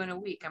call you in a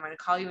week. I'm going to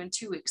call you in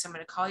 2 weeks. I'm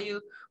going to call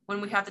you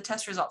when we have the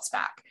test results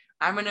back.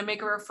 I'm going to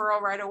make a referral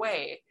right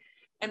away.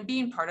 And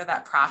being part of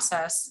that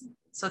process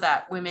so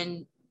that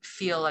women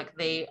feel like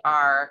they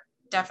are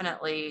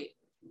definitely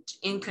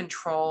in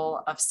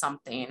control of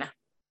something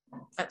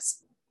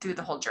that's through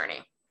the whole journey.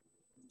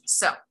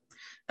 So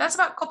that's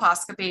about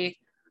colposcopy.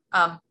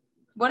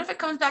 What if it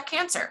comes back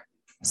cancer?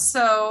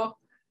 So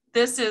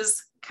this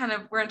is kind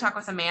of, we're going to talk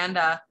with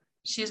Amanda.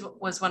 She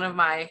was one of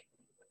my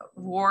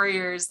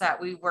warriors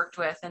that we worked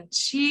with, and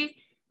she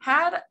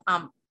had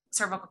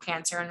cervical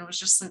cancer and was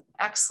just an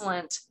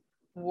excellent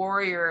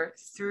warrior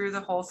through the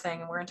whole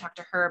thing. And we're going to talk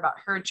to her about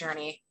her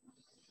journey.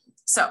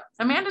 So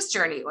Amanda's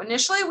journey,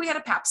 initially we had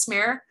a pap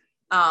smear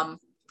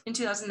in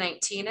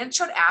 2019, and it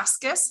showed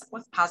ascus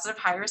with positive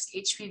high-risk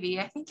HPV.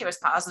 I think it was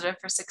positive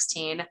for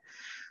 16.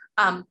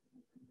 And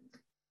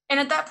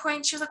at that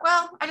point, she was like,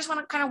 well, I just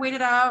want to kind of wait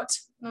it out.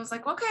 And I was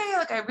like, okay,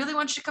 like I really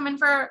want you to come in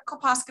for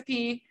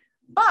colposcopy.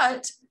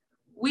 But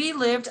we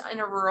lived in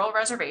a rural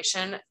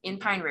reservation in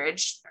Pine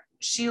Ridge.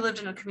 She lived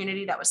in a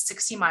community that was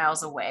 60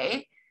 miles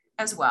away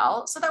as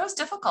well. So that was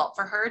difficult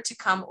for her to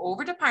come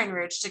over to Pine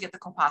Ridge to get the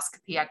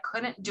colposcopy. I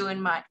couldn't do it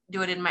in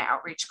my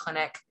outreach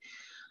clinic.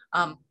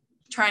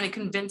 Trying to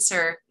convince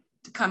her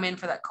to come in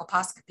for that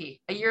colposcopy.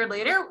 A year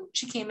later,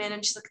 she came in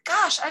and she's like,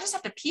 gosh, I just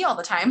have to pee all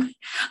the time.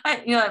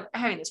 I'm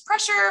having this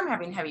pressure, I'm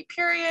having heavy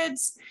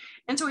periods.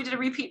 And so we did a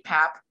repeat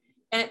pap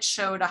and it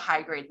showed a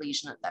high-grade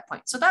lesion at that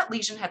point. So that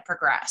lesion had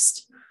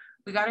progressed.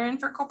 We got her in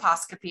for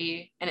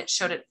colposcopy and it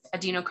showed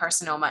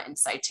adenocarcinoma in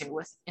situ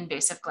with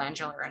invasive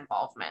glandular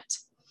involvement.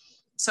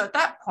 So at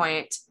that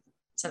point,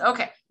 I said,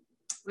 okay,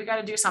 we got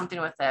to do something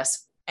with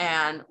this.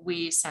 And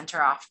we sent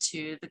her off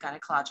to the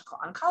gynecological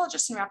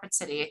oncologist in Rapid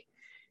City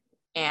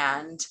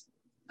and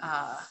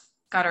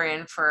got her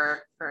in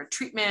for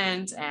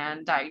treatment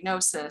and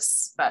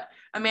diagnosis. But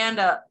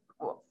Amanda,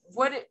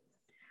 what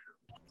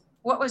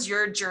was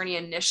your journey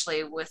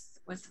initially with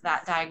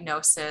that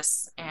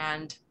diagnosis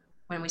and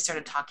when we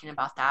started talking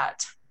about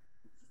that?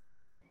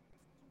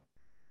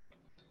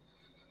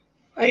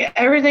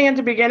 Everything at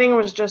the beginning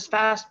was just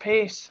fast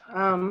paced.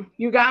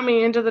 You got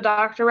me into the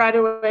doctor right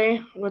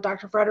away with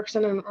Dr.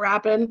 Fredrickson and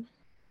Rapid.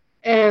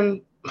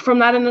 And from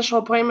that initial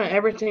appointment,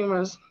 everything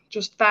was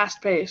just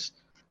fast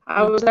paced.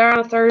 I was there on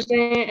a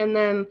Thursday, and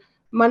then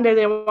Monday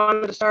they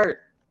wanted to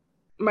start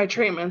my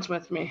treatments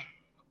with me.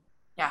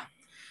 Yeah.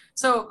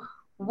 So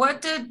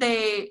what did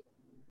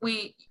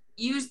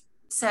you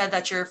said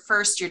that your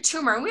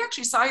tumor, and we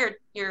actually saw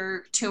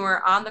your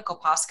tumor on the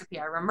colposcopy.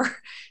 I remember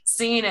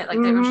seeing it,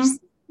 like there was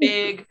just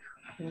big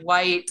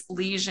white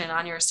lesion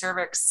on your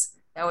cervix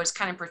that was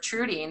kind of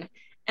protruding.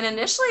 And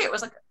initially it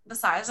was like the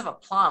size of a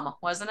plum,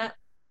 wasn't it?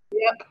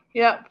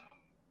 Yep.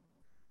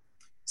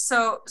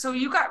 So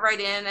you got right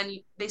in and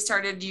they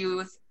started you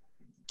with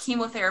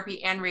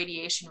chemotherapy and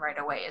radiation right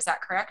away. Is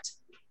that correct?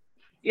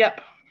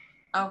 Yep.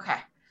 Okay.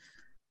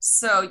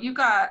 So you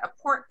got a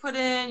port put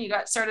in, you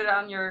got started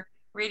on your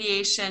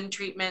radiation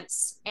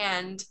treatments,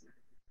 and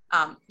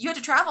you had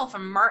to travel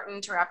from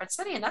Martin to Rapid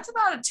City, and that's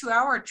about a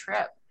 2-hour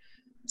trip.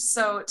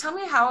 So tell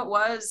me how it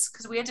was,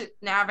 because we had to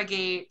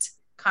navigate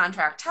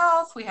Contract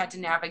Health. We had to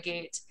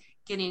navigate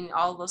getting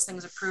all those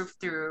things approved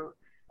through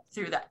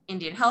the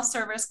Indian Health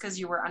Service because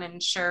you were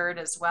uninsured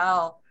as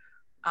well.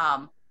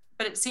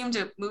 But it seemed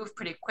to move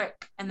pretty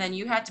quick. And then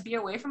you had to be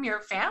away from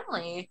your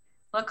family.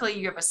 Luckily,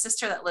 you have a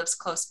sister that lives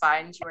close by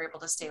and you were able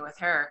to stay with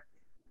her.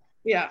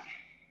 Yeah.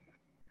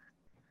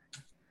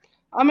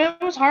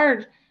 It was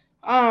hard.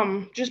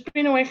 Just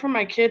being away from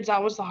my kids,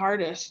 that was the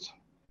hardest.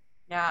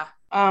 Yeah.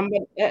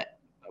 But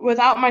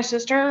without my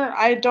sister,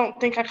 I don't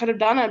think I could have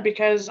done it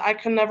because I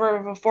could never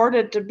have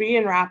afforded to be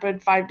in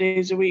Rapid 5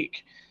 days a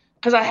week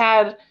because I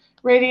had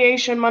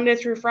radiation Monday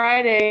through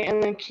Friday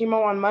and then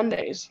chemo on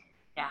Mondays.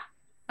 Yeah,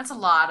 that's a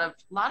lot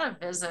of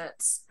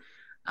visits.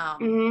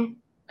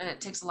 And it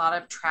takes a lot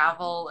of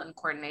travel and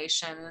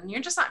coordination, and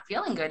you're just not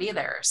feeling good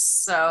either.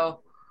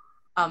 So,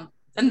 and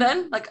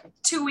then like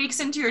 2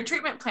 weeks into your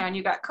treatment plan,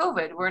 you got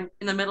COVID. We're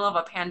in the middle of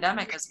a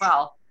pandemic as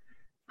well.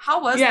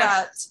 How was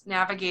that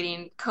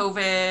navigating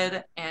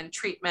COVID and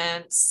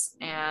treatments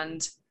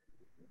and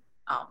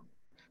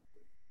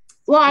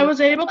well, I was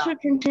able to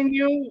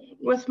continue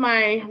with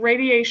my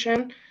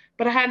radiation,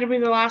 but I had to be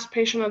the last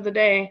patient of the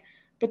day.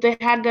 But they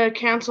had to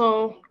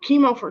cancel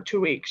chemo for 2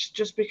 weeks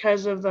just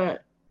because of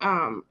the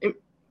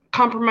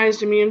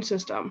compromised immune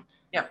system.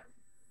 Yep.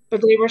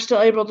 But they were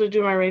still able to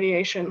do my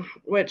radiation,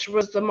 which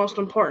was the most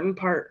important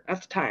part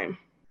at the time.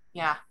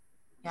 Yeah.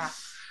 Yeah.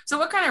 So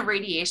what kind of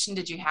radiation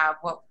did you have?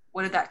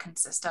 What did that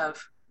consist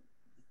of?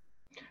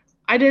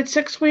 I did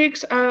 6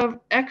 weeks of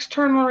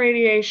external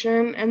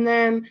radiation, and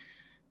then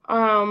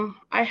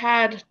I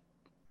had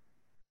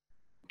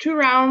 2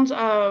 rounds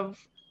of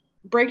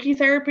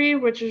brachytherapy,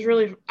 which is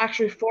really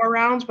actually 4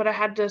 rounds, but I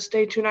had to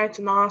stay 2 nights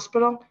in the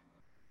hospital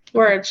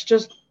where it's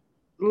just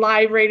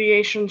live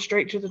radiation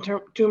straight to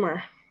the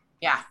tumor.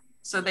 Yeah.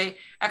 So they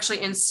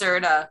actually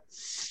insert a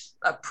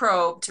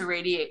probe to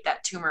radiate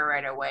that tumor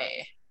right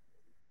away.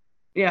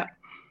 Yeah.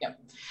 Yep.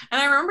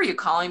 And I remember you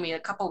calling me a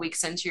couple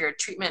weeks into your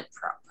treatment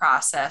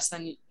process,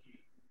 and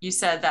you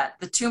said that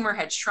the tumor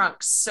had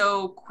shrunk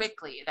so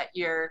quickly that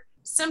your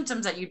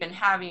symptoms that you'd been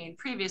having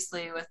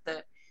previously with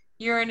the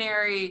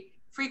urinary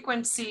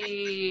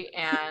frequency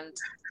and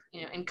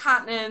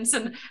incontinence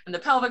and the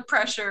pelvic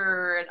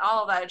pressure and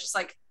all of that, just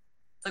like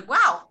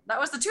wow, that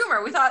was the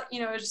tumor. We thought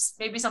it was just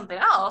maybe something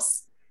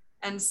else.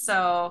 And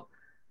so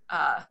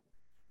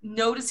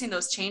noticing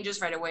those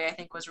changes right away, I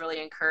think, was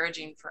really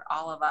encouraging for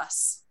all of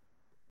us.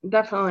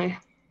 Definitely.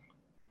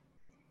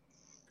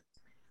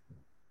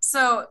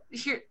 So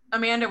here,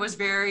 Amanda was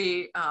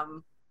very, I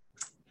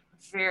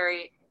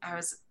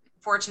was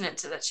fortunate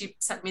that she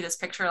sent me this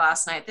picture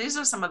last night. These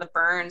are some of the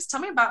burns. Tell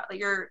me about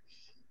your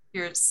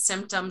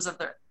symptoms of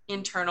the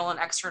internal and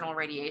external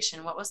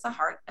radiation. What was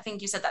I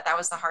think you said that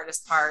was the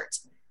hardest part,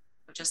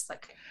 just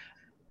like.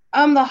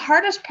 The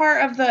hardest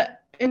part of the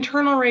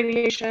internal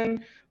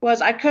radiation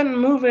was I couldn't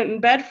move it in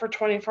bed for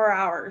 24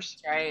 hours.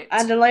 Right. I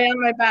had to lay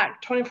on my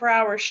back 24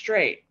 hours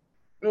straight,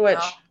 which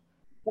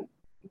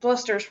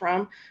blisters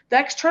from. The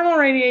external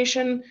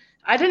radiation,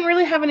 I didn't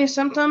really have any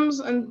symptoms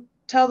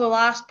until the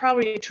last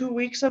probably 2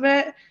 weeks of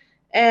it.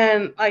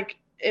 And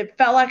it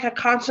felt like I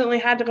constantly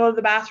had to go to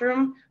the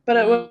bathroom, but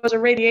it was a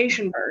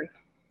radiation burn.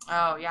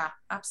 Oh yeah,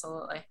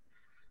 absolutely.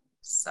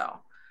 So,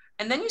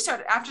 and then you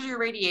started after your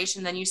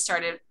radiation, then you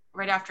started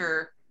right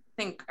after,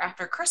 I think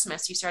after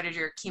Christmas, you started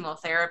your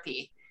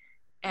chemotherapy,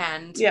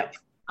 and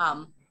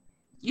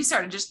you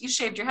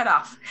shaved your head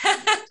off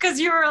because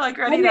you were like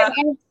ready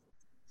to.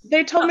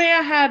 They told me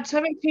I had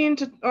 14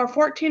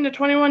 to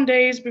 21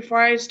 days before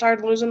I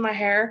started losing my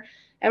hair,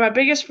 and my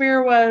biggest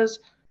fear was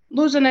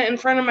losing it in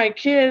front of my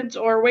kids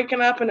or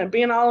waking up and it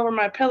being all over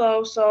my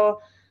pillow.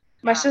 So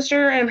my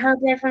sister and her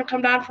boyfriend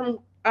come down from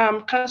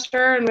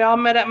Custer, and we all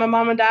met at my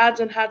mom and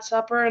dad's and had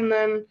supper, and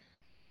then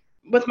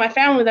with my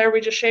family there, we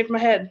just shaved my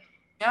head.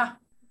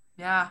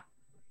 Yeah.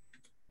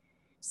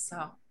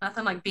 So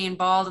nothing like being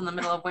bald in the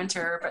middle of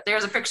winter, but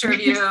there's a picture of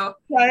you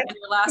right. in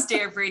your last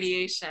day of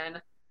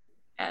radiation.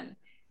 And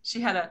she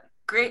had a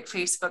great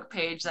Facebook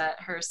page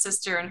that her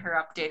sister and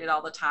her updated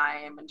all the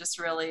time, and just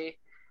really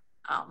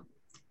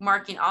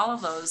marking all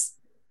of those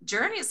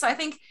journeys. So I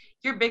think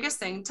your biggest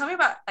thing, tell me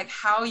about like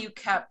how you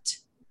kept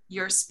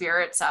your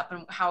spirits up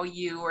and how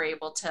you were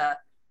able to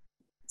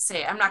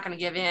say, I'm not going to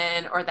give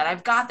in, or that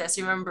I've got this.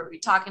 You remember we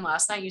talking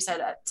last night, you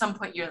said at some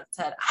point you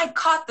said, I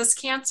caught this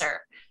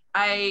cancer.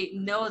 I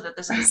know that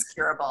this is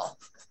curable.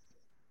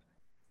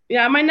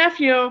 Yeah, my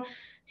nephew,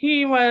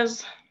 he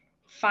was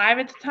 5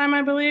 at the time,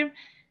 I believe.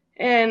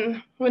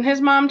 And when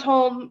his mom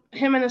told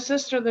him and his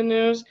sister the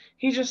news,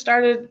 he just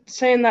started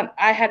saying that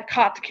I had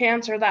caught the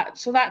cancer.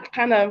 So that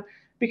kind of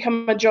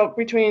become a joke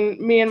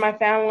between me and my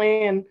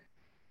family. And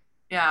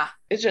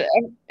it's just,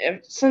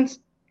 since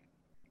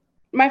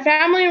my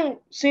family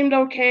seemed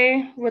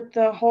okay with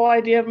the whole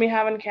idea of me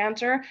having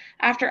cancer,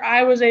 after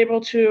I was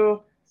able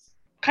to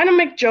kind of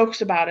make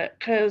jokes about it,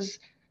 because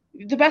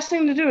the best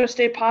thing to do is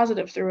stay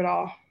positive through it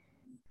all.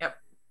 Yep.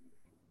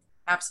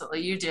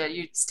 Absolutely. You did.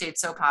 You stayed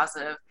so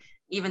positive,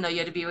 even though you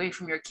had to be away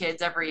from your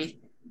kids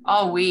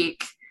all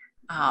week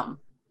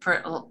for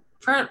a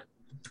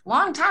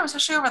long time,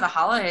 especially over the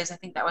holidays. I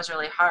think that was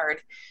really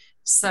hard.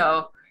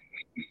 So,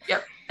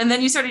 yep. And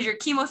then you started your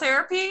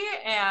chemotherapy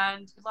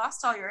and you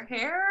lost all your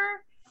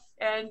hair,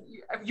 and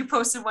you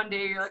posted one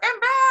day, you're like, I'm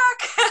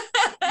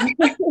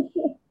back.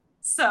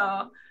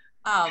 So,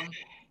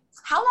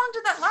 how long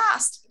did that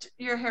last,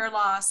 your hair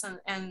loss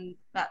and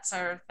that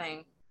sort of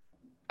thing?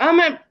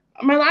 My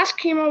last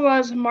chemo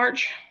was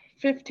March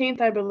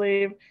 15th, I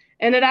believe,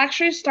 and it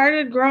actually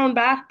started growing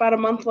back about a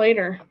month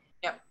later.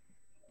 Yep.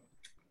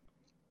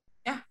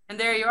 Yeah, and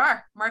there you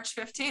are, March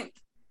 15th,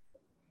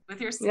 with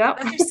your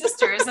that's your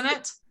sister, isn't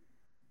it?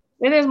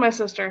 It is my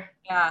sister.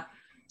 Yeah.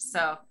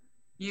 So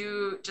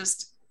you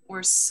just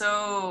were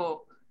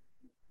so,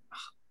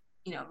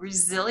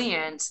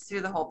 resilient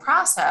through the whole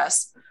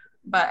process,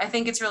 but I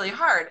think it's really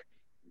hard.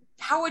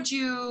 How would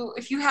you,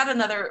 if you had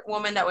another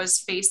woman that was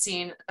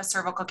facing a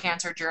cervical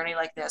cancer journey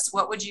like this,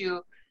 what would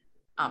you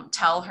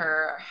tell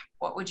her?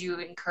 What would you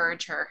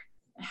encourage her?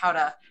 How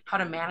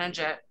to manage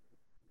it?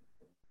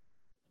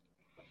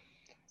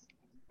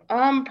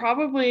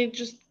 Probably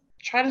just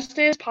try to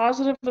stay as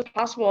positive as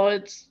possible.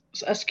 It's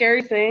a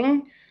scary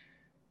thing,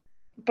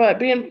 but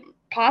being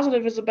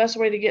positive is the best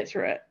way to get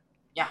through it.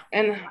 Yeah.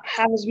 And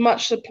have as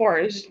much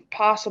support as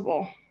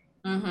possible.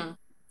 Mm-hmm.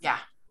 Yeah.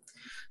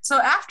 So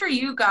after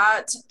you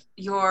got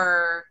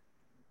your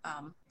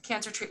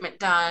cancer treatment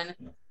done,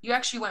 you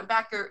actually went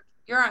back.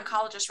 Your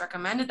oncologist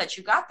recommended that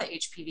you got the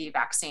HPV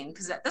vaccine,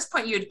 because at this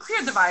point you had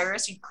cleared the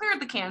virus, you'd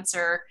cleared the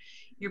cancer,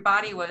 your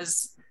body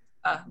was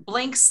a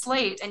blank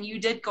slate, and you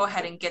did go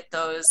ahead and get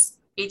those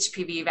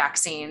HPV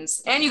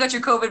vaccines, and you got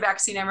your COVID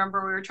vaccine. I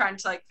remember we were trying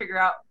to like figure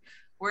out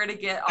where to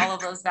get all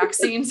of those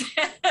vaccines.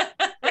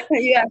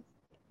 Yeah.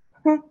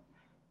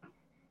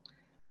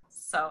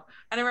 So,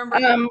 and I remember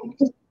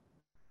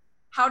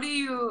how do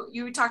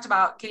you talked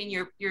about getting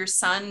your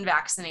son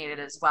vaccinated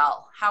as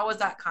well. How was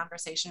that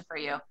conversation for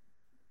you?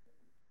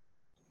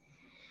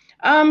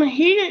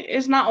 He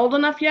is not old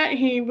enough yet.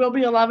 He will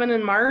be 11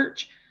 in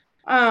March.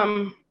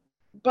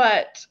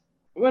 But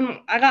when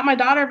I got my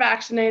daughter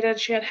vaccinated,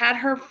 she had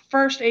her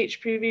first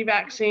HPV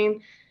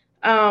vaccine.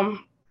 And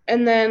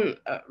then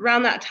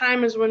around that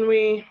time is when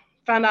we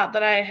found out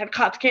that I had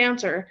caught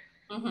cancer.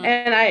 Mm-hmm.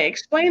 And I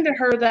explained to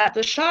her that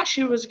the shot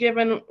she was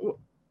given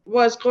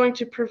was going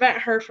to prevent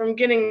her from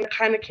getting the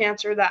kind of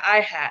cancer that I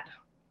had.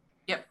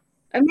 Yep.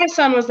 And my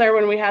son was there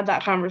when we had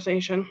that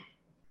conversation.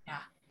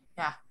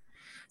 Yeah.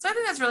 So I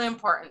think that's really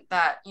important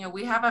that,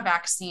 we have a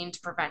vaccine to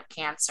prevent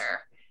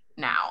cancer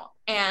now.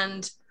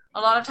 And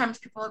a lot of times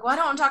people are like, well, I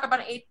don't want to talk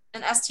about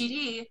an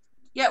STD,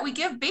 yet we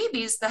give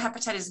babies the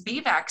hepatitis B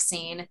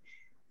vaccine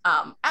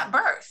at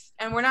birth.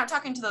 And we're not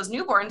talking to those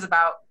newborns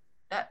about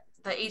that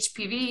the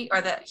HPV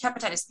or the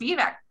hepatitis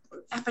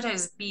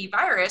B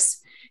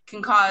virus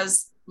can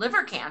cause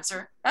liver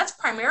cancer. That's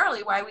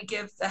primarily why we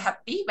give the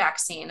Hep B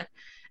vaccine.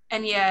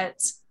 And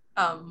yet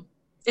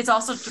it's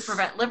also to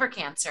prevent liver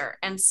cancer.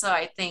 And so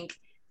I think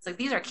it's like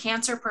these are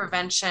cancer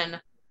prevention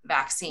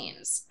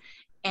vaccines,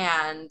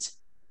 and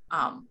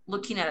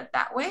looking at it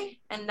that way,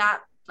 and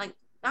not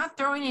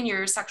throwing in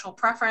your sexual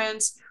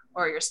preference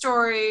or your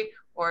story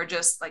or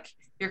just like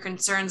your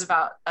concerns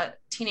about a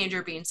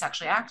teenager being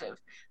sexually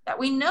active, that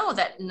we know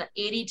that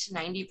 80 to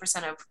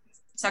 90% of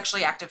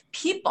sexually active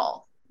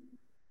people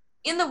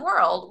in the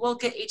world will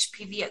get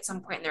HPV at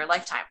some point in their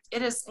lifetime.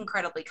 It is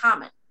incredibly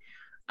common.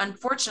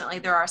 Unfortunately,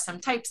 there are some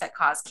types that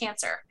cause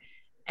cancer.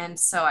 And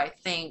so I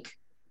think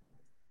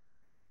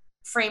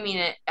framing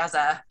it as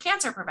a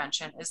cancer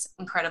prevention is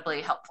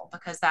incredibly helpful,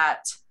 because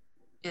that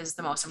is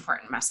the most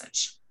important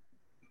message.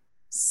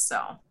 So,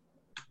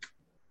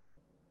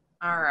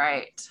 all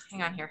right,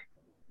 hang on here.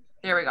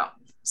 There we go.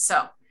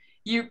 So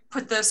you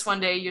put this one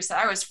day, you said,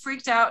 I was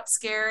freaked out,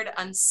 scared,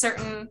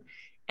 uncertain,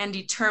 and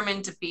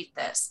determined to beat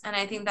this. And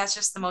I think that's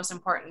just the most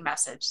important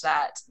message,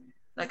 that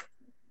like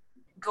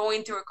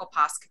going through a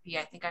colposcopy,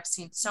 I think I've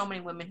seen so many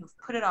women who've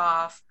put it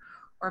off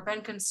or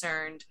been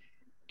concerned.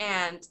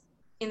 And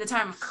in the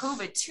time of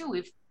COVID too,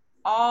 we've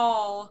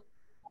all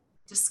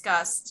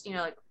discussed,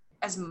 like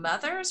as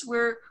mothers,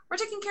 we're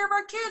taking care of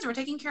our kids, we're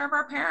taking care of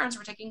our parents,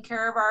 we're taking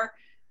care of our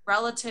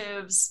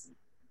relatives,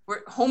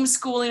 we're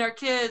homeschooling our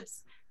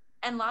kids.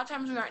 And a lot of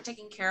times we aren't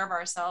taking care of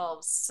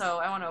ourselves. So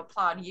I want to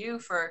applaud you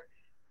for,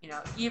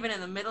 even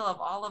in the middle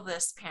of all of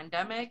this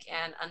pandemic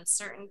and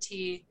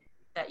uncertainty,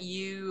 that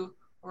you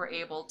were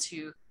able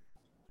to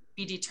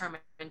be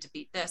determined to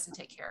beat this and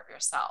take care of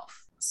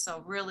yourself.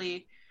 So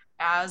really,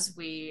 as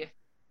we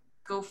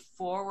go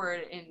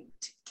forward in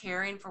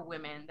caring for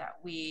women, that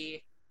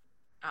we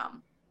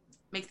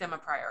make them a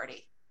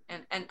priority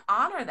and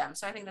honor them.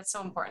 So I think that's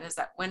so important, is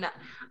that when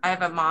I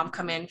have a mom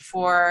come in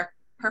for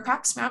her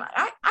pap smear,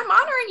 I'm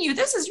honoring you.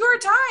 This is your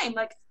time.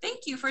 Like,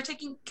 thank you for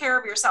taking care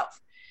of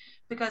yourself,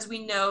 because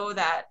we know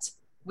that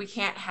we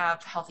can't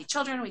have healthy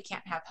children. We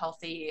can't have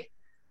healthy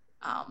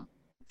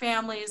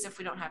families if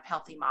we don't have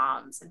healthy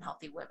moms and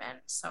healthy women.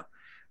 So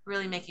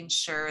really making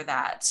sure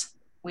that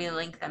we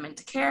link them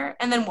into care,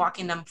 and then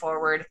walking them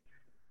forward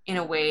in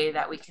a way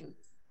that we can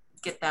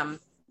get them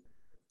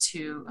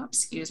to,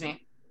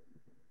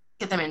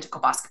 get them into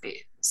colposcopy.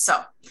 So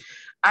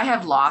I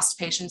have lost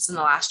patients in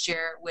the last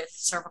year with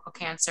cervical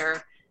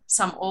cancer,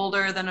 some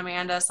older than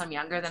Amanda, some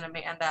younger than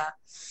Amanda.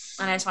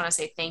 And I just want to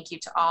say thank you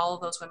to all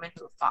of those women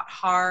who have fought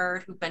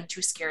hard, who've been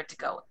too scared to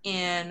go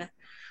in,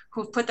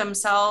 who've put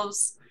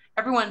themselves,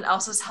 everyone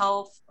else's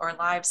health or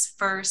lives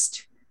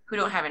first, who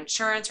don't have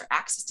insurance or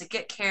access to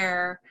get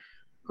care,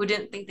 who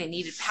didn't think they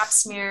needed pap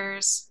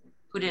smears,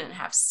 who didn't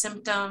have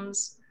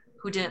symptoms,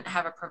 who didn't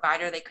have a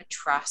provider they could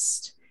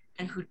trust,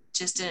 and who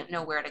just didn't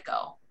know where to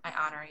go. I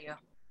honor you.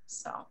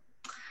 So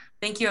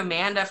thank you,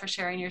 Amanda, for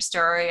sharing your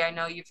story. I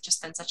know you've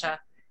just been such an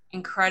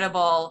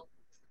incredible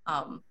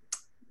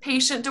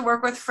patient to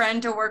work with,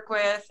 friend to work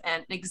with,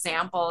 and an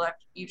example.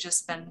 You've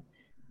just been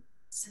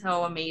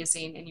so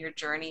amazing in your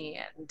journey,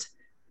 and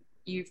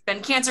you've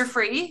been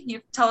cancer-free.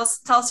 You tell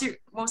us your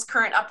most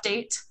current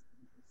update.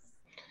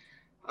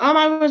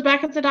 I was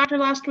back at the doctor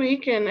last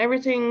week, and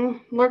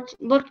everything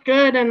looked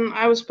good, and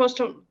I was supposed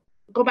to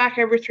go back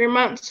every 3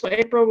 months. So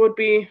April would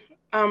be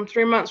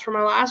 3 months for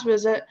my last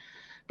visit.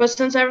 But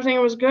since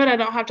everything was good, I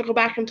don't have to go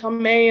back until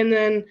May, and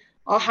then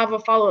I'll have a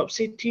follow-up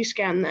CT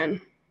scan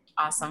then.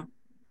 Awesome.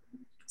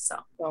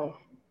 So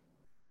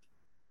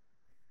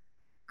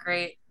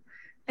great.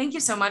 Thank you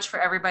so much for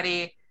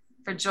everybody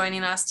for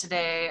joining us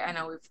today. I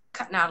know we've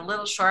cut out a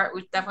little short.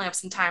 We definitely have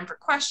some time for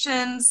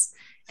questions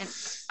and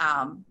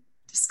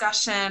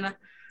discussion. I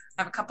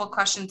have a couple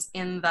questions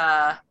in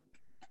the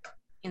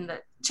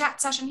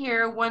chat session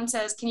here. One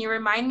says, can you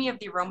remind me of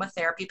the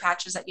aromatherapy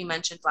patches that you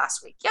mentioned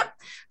last week? Yep.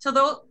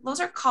 So those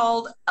are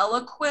called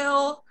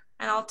Eloquil.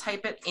 and I'll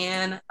type it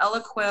in,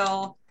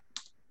 Eliquis,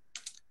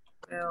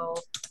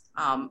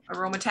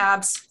 aroma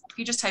tabs. If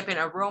you just type in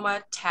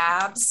aroma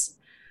tabs,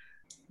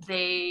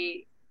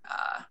 they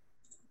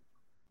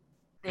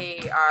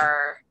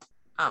are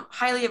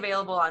highly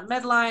available on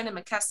Medline and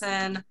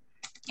McKesson,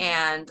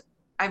 and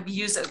I've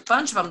used a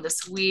bunch of them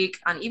this week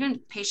on even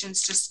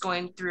patients just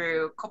going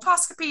through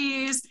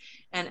colposcopies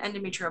and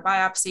endometrial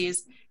biopsies.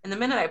 And the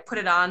minute I put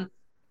it on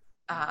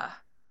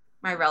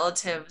my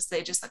relatives,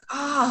 they just like,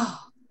 oh,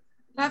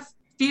 that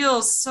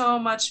feels so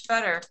much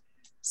better.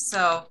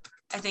 So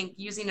I think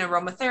using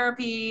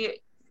aromatherapy,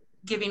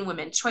 giving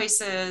women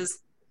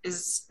choices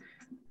is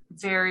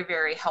very,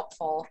 very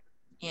helpful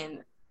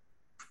in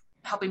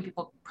helping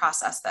people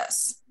process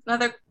this.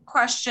 Another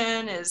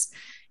question is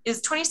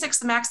 26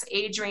 the max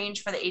age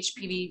range for the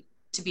HPV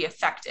to be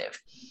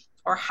effective?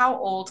 Or how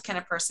old can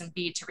a person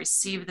be to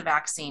receive the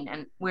vaccine,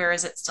 and where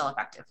is it still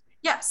effective?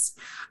 Yes.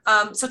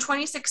 So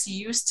 26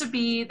 used to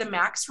be the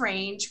max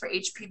range for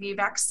HPV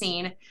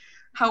vaccine.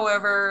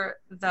 However,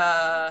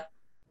 the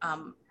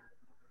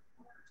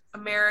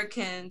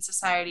American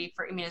Society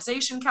for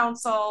Immunization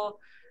Council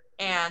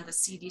and the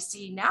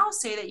CDC now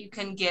say that you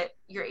can get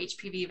your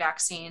HPV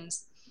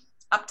vaccines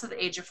up to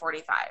the age of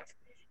 45.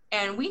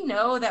 And we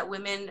know that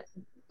women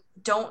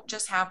don't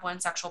just have one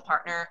sexual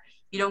partner.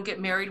 You don't get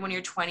married when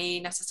you're 20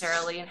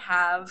 necessarily and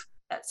have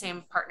that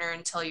same partner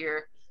until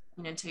you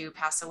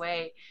pass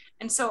away.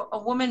 And so a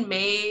woman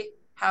may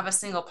have a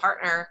single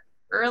partner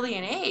early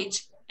in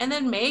age and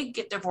then may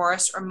get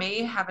divorced or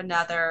may have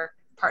another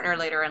partner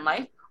later in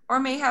life or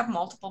may have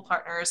multiple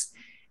partners.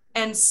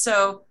 And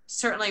so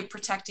certainly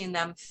protecting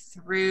them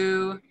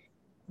through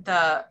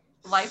the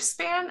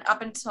lifespan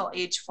up until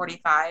age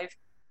 45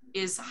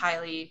 is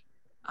highly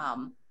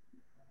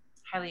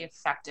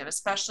effective,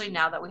 especially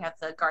now that we have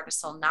the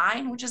Gardasil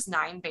 9, which is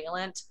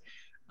 9-valent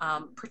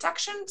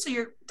protection. So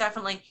you're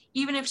definitely,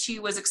 even if she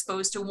was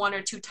exposed to 1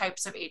 or 2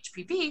 types of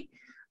HPV,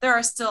 there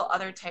are still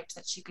other types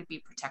that she could be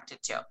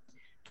protected to.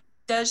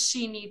 Does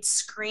she need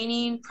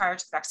screening prior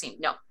to the vaccine?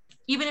 No.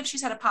 Even if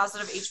she's had a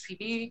positive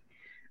HPV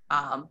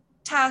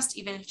test,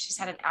 even if she's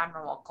had an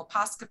abnormal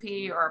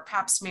colposcopy or a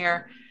pap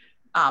smear,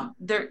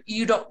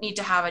 you don't need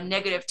to have a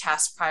negative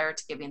test prior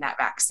to giving that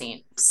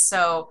vaccine.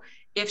 So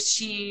if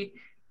she,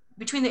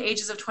 between the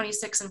ages of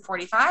 26 and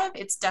 45,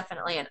 it's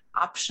definitely an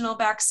optional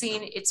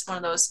vaccine. It's one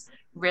of those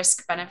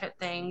risk benefit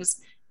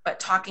things, but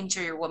talking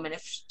to your woman,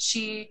 if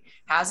she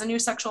has a new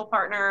sexual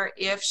partner,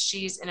 if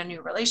she's in a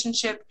new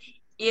relationship,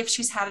 if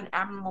she's had an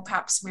abnormal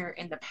pap smear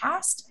in the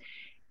past,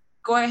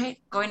 going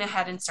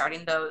ahead and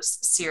starting those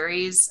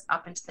series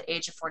up into the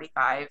age of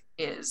 45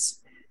 is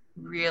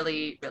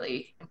really,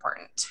 really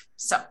important.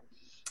 So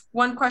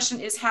one question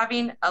is,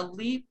 having a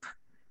LEEP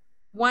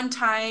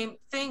one-time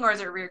thing, or is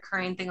it a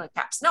recurring thing like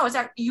PAPS? No, it's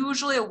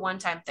usually a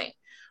one-time thing.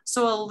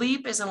 So a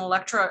LEEP is an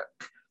electric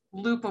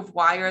loop of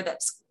wire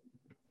that's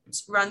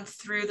run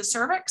through the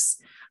cervix,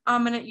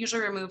 and it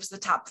usually removes the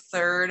top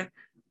third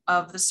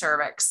of the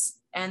cervix.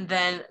 And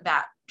then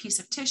that piece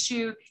of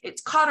tissue,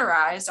 it's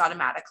cauterized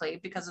automatically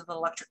because of the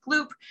electric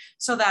loop,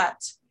 so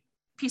that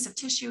piece of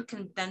tissue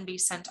can then be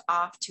sent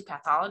off to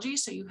pathology.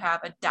 So you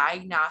have a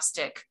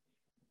diagnostic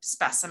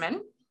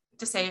specimen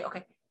to say,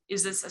 okay,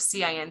 is this a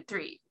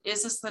CIN3?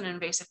 Is this an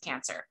invasive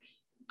cancer?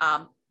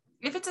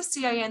 If it's a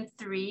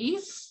CIN3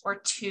 or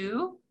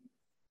 2,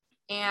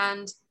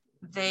 and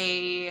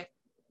they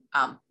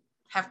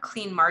have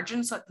clean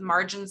margins, so the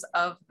margins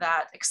of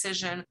that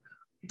excision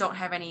don't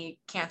have any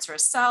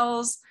cancerous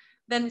cells,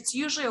 then it's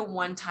usually a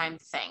one-time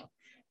thing.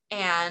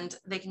 And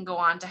they can go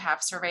on to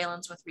have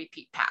surveillance with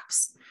repeat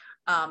PAPs.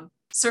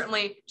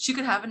 Certainly she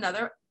could have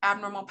another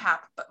abnormal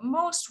PAP, but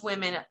most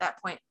women at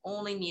that point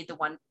only need the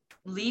one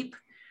LEEP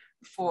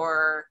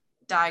for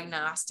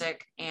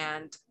diagnostic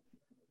and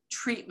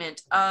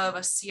treatment of a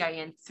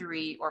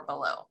CIN3 or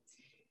below.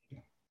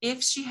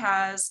 If she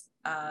has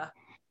a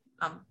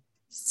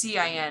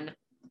CIN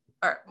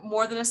or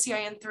more than a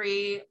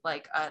CIN3,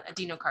 like an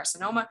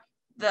adenocarcinoma,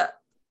 that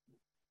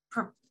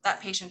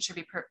patient should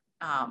be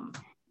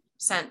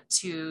sent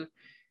to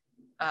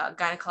a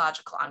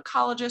gynecological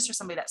oncologist or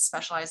somebody that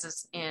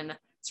specializes in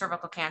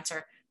cervical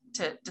cancer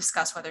to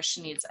discuss whether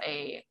she needs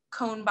a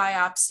cone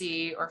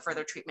biopsy or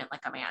further treatment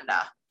like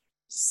Amanda.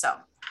 So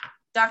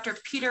Dr.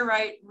 Peter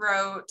Wright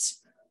wrote,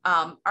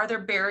 are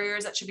there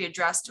barriers that should be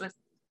addressed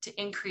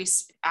to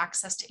increase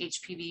access to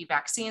HPV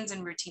vaccines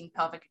and routine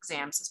pelvic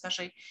exams,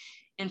 especially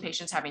in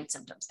patients having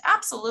symptoms?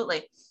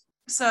 Absolutely.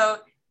 So,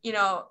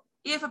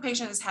 if a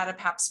patient has had a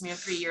pap smear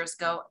 3 years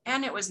ago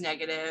and it was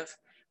negative,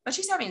 but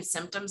she's having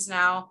symptoms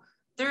now,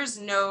 there's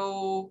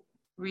no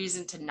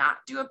reason to not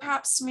do a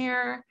pap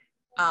smear.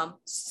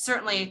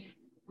 Certainly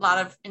a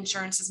lot of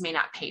insurances may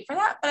not pay for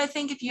that, but I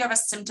think if you have a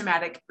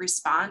symptomatic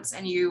response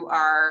and you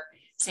are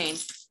saying,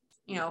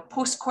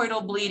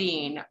 postcoital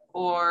bleeding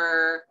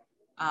or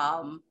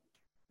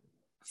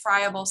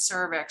friable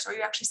cervix, or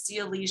you actually see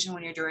a lesion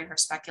when you're doing her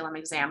speculum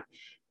exam,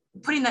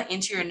 putting that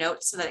into your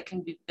notes so that it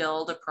can be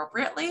billed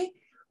appropriately,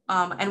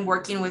 and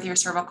working with your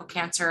cervical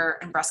cancer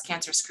and breast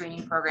cancer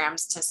screening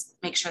programs to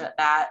make sure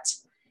that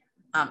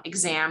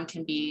exam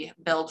can be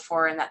billed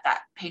for and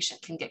that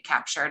patient can get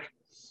captured.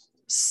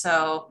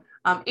 So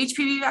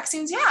HPV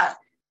vaccines, yeah,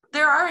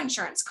 there are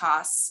insurance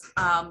costs.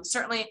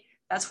 Certainly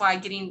that's why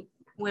getting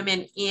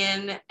women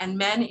in and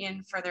men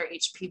in for their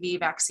HPV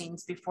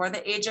vaccines before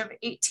the age of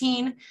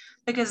 18,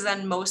 because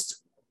then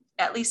most,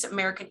 at least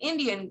American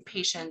Indian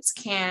patients,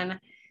 can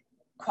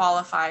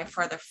qualify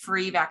for the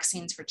free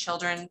vaccines for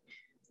children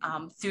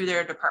through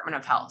their Department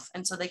of Health.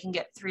 And so they can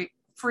get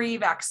free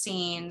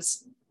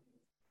vaccines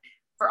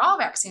for all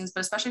vaccines,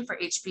 but especially for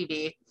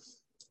HPV,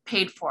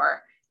 paid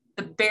for.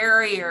 The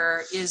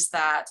barrier is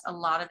that a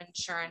lot of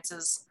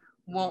insurances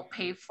won't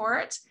pay for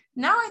it.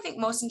 Now I think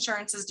most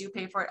insurances do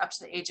pay for it up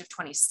to the age of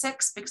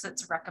 26 because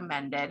it's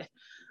recommended.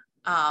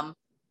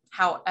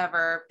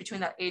 However,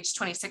 between that age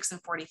 26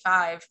 and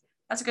 45,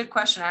 that's a good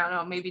question. I don't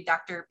know, maybe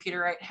Dr.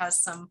 Peter Wright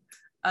has some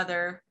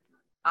other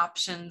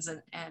options,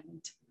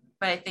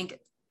 but I think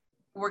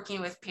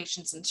working with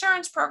patients'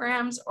 insurance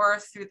programs or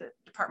through the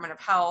Department of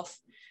Health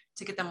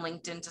to get them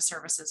linked into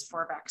services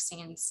for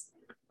vaccines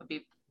would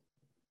be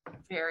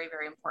very,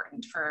 very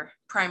important for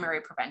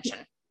primary prevention.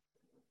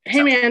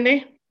 Hey,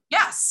 Mandy.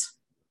 Yes.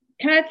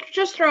 Can I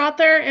just throw out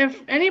there,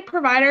 if any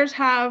providers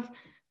have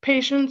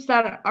patients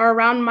that are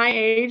around my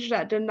age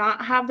that did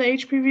not have the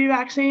HPV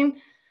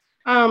vaccine,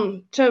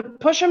 to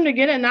push them to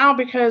get it now,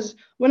 because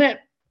when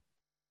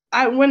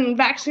that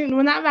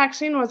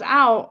vaccine was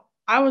out,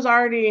 I was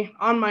already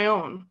on my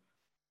own.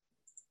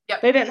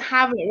 Yep. They didn't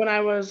have it when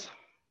I was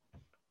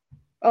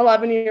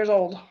 11 years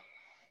old.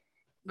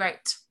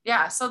 Right.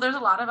 Yeah. So there's a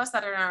lot of us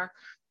that are in our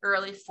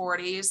early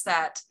 40s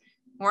that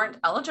weren't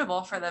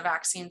eligible for the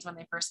vaccines when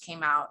they first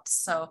came out.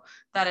 So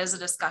that is a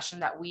discussion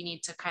that we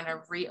need to kind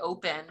of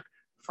reopen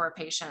for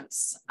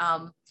patients.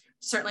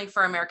 Certainly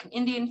for American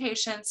Indian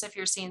patients, if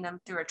you're seeing them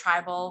through a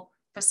tribal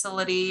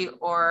facility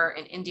or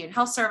an Indian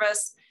health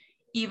service,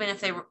 even if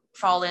they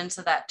fall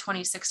into that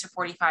 26 to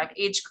 45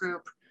 age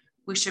group,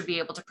 we should be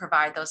able to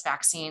provide those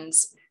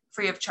vaccines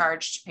free of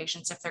charge to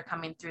patients if they're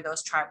coming through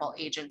those tribal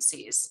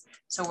agencies.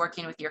 So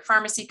working with your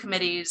pharmacy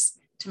committees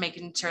to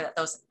making sure that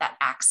that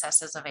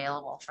access is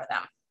available for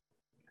them.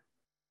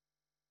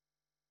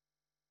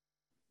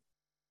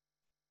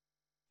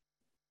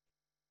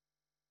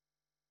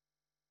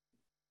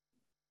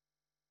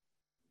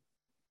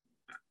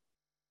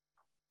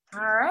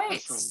 All right.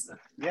 Awesome.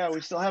 Yeah,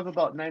 we still have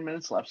about 9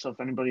 minutes left. So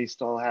if anybody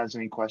still has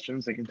any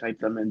questions, they can type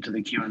them into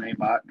the Q&A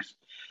box.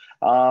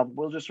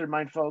 We'll just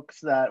remind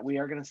folks that we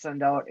are going to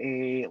send out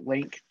a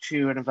link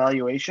to an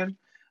evaluation.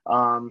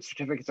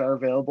 Certificates are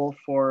available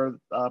for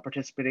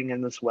participating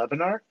in this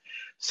webinar.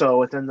 So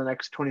within the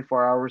next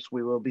 24 hours,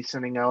 we will be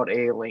sending out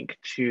a link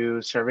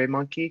to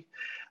SurveyMonkey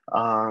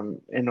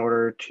in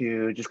order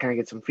to just kind of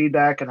get some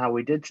feedback on how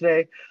we did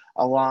today,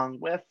 along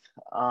with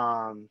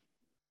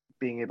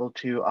being able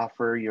to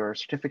offer your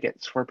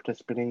certificates for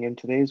participating in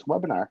today's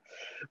webinar.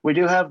 We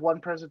do have one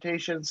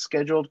presentation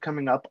scheduled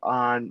coming up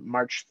on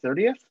March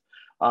 30th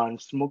on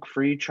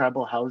smoke-free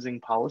tribal housing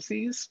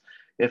policies.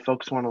 If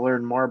folks want to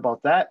learn more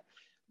about that,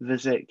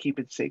 visit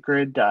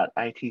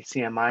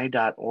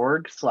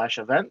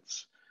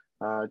keepitsacred.itcmi.org/events.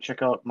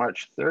 Check out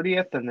March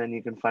 30th, and then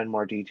you can find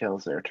more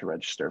details there to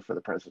register for the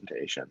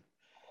presentation.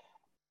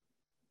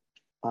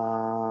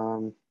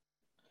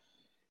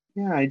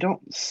 Yeah, I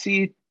don't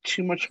see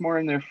too much more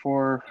in there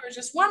for. There's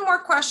just one more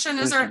question.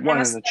 Is there one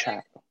in the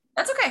chat?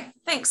 That's okay.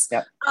 Thanks.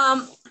 Yeah.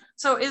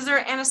 So is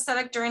there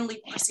anesthetic during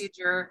LEAP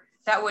procedure?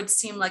 That would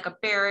seem like a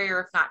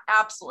barrier, if not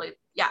absolutely.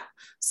 Yeah.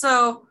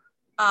 So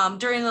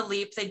during the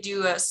LEAP, they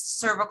do a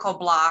cervical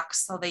block.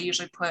 So they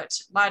usually put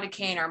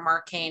lidocaine or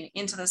Marcaine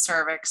into the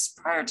cervix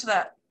prior to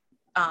that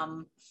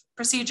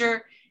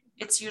procedure.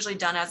 It's usually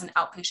done as an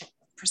outpatient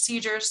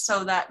procedure.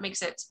 So that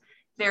makes it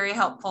very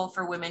helpful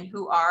for women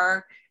who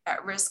are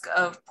at risk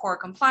of poor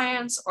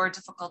compliance or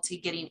difficulty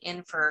getting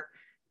in for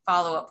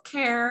follow-up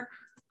care,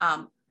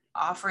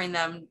 offering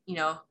them,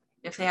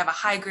 if they have a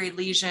high-grade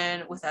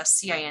lesion with a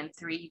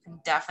CIN3, you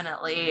can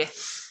definitely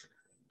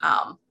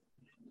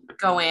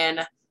go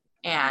in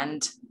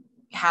and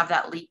have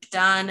that LEAP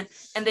done,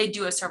 and they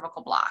do a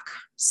cervical block.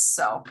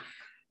 So,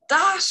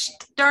 gosh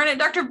darn it,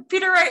 Dr.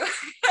 Peter Wright,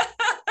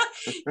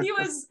 he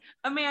was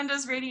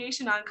Amanda's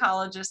radiation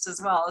oncologist as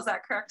well. Is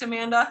that correct,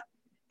 Amanda?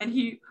 And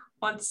he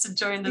wants to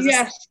join the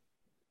Yes,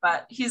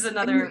 but he's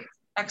another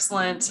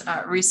excellent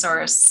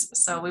resource.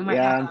 So we might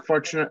have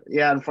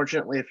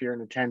unfortunately, if you're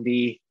an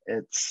attendee,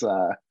 it's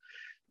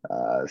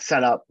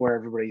set up where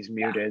everybody's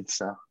muted.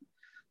 So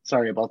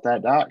sorry about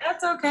that, Doc.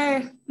 That's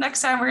okay.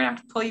 Next time we're gonna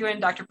have to pull you in,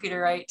 Dr. Peter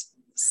Wright.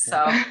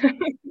 So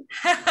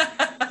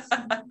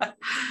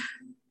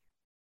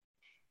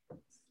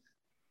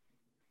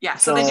yeah,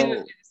 so they do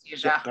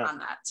anesthesia on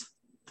that.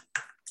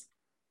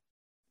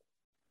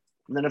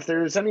 And then if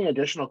there's any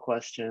additional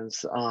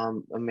questions,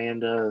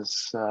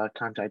 Amanda's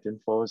contact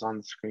info is on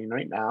the screen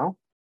right now.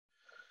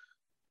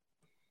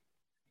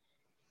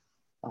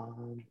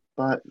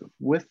 But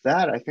with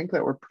that, I think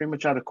that we're pretty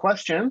much out of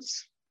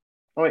questions.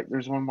 Oh wait,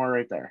 there's one more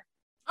right there.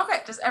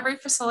 Okay, does every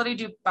facility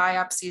do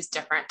biopsies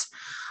different?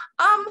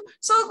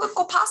 So the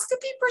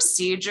colposcopy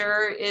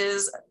procedure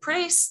is a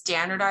pretty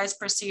standardized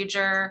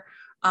procedure.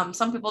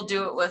 Some people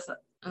do it with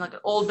like an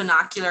old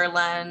binocular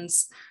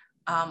lens,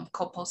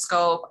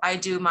 colposcope. I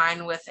do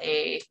mine with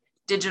a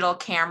digital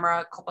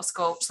camera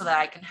colposcope so that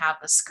I can have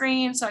the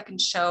screen so I can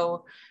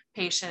show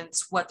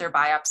patients what their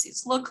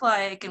biopsies look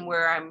like and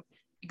where I'm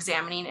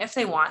examining if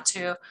they want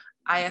to.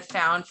 I have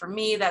found for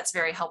me that's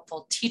very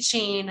helpful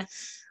teaching.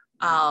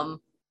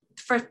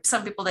 For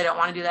some people, they don't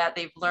want to do that.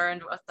 They've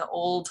learned with the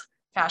old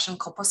fashioned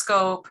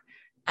colposcope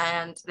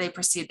and they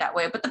proceed that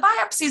way. But the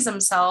biopsies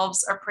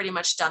themselves are pretty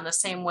much done the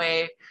same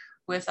way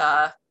with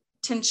a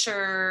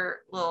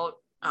tincture, little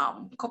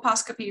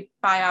colposcopy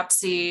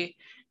biopsy,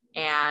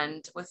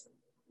 and with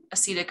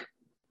acetic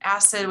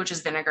acid, which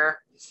is vinegar.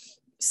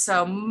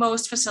 So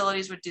most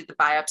facilities would do the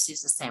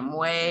biopsies the same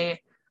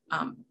way.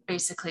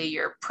 Basically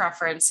your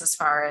preference as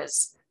far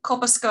as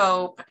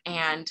colposcope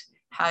and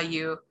how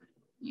you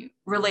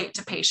relate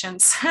to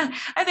patients.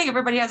 I think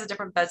everybody has a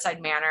different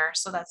bedside manner.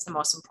 So that's the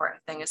most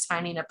important thing, is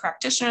finding a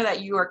practitioner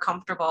that you are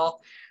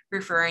comfortable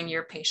referring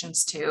your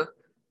patients to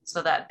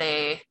so that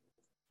they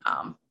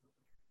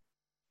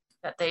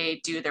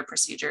do their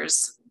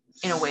procedures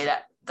in a way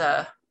that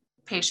the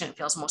patient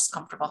feels most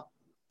comfortable.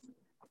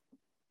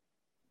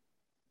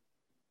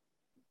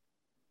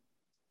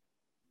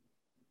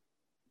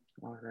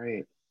 All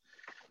right.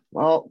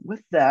 Well,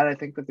 with that, I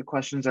think that the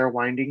questions are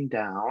winding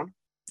down.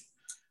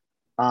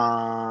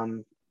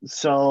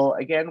 So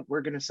again,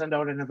 we're going to send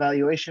out an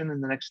evaluation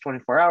in the next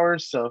 24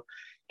 hours. So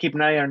keep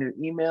an eye on your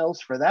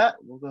emails for that.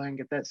 We'll go ahead and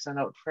get that sent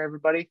out for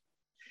everybody.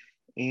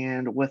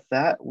 And with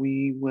that,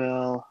 we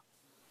will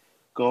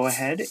go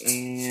ahead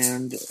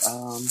and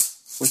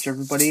wish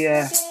everybody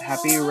a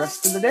happy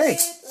rest of the day.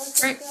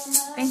 Great.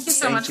 Thank you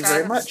so much, guys.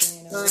 Thank you very much.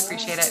 Really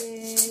appreciate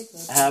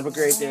it. Have a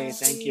great day.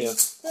 Thank you.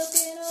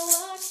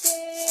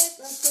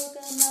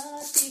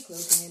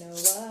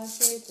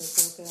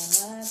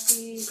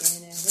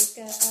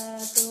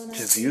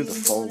 To view the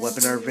full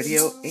webinar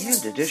video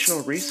and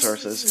additional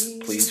resources,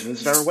 please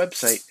visit our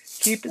website,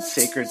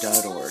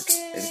 keepitsacred.org,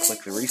 and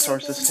click the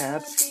Resources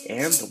tab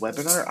and the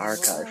Webinar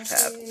Archive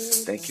tab.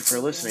 Thank you for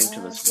listening to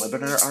this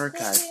Webinar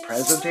Archive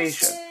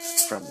presentation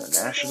from the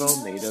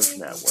National Native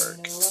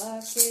Network.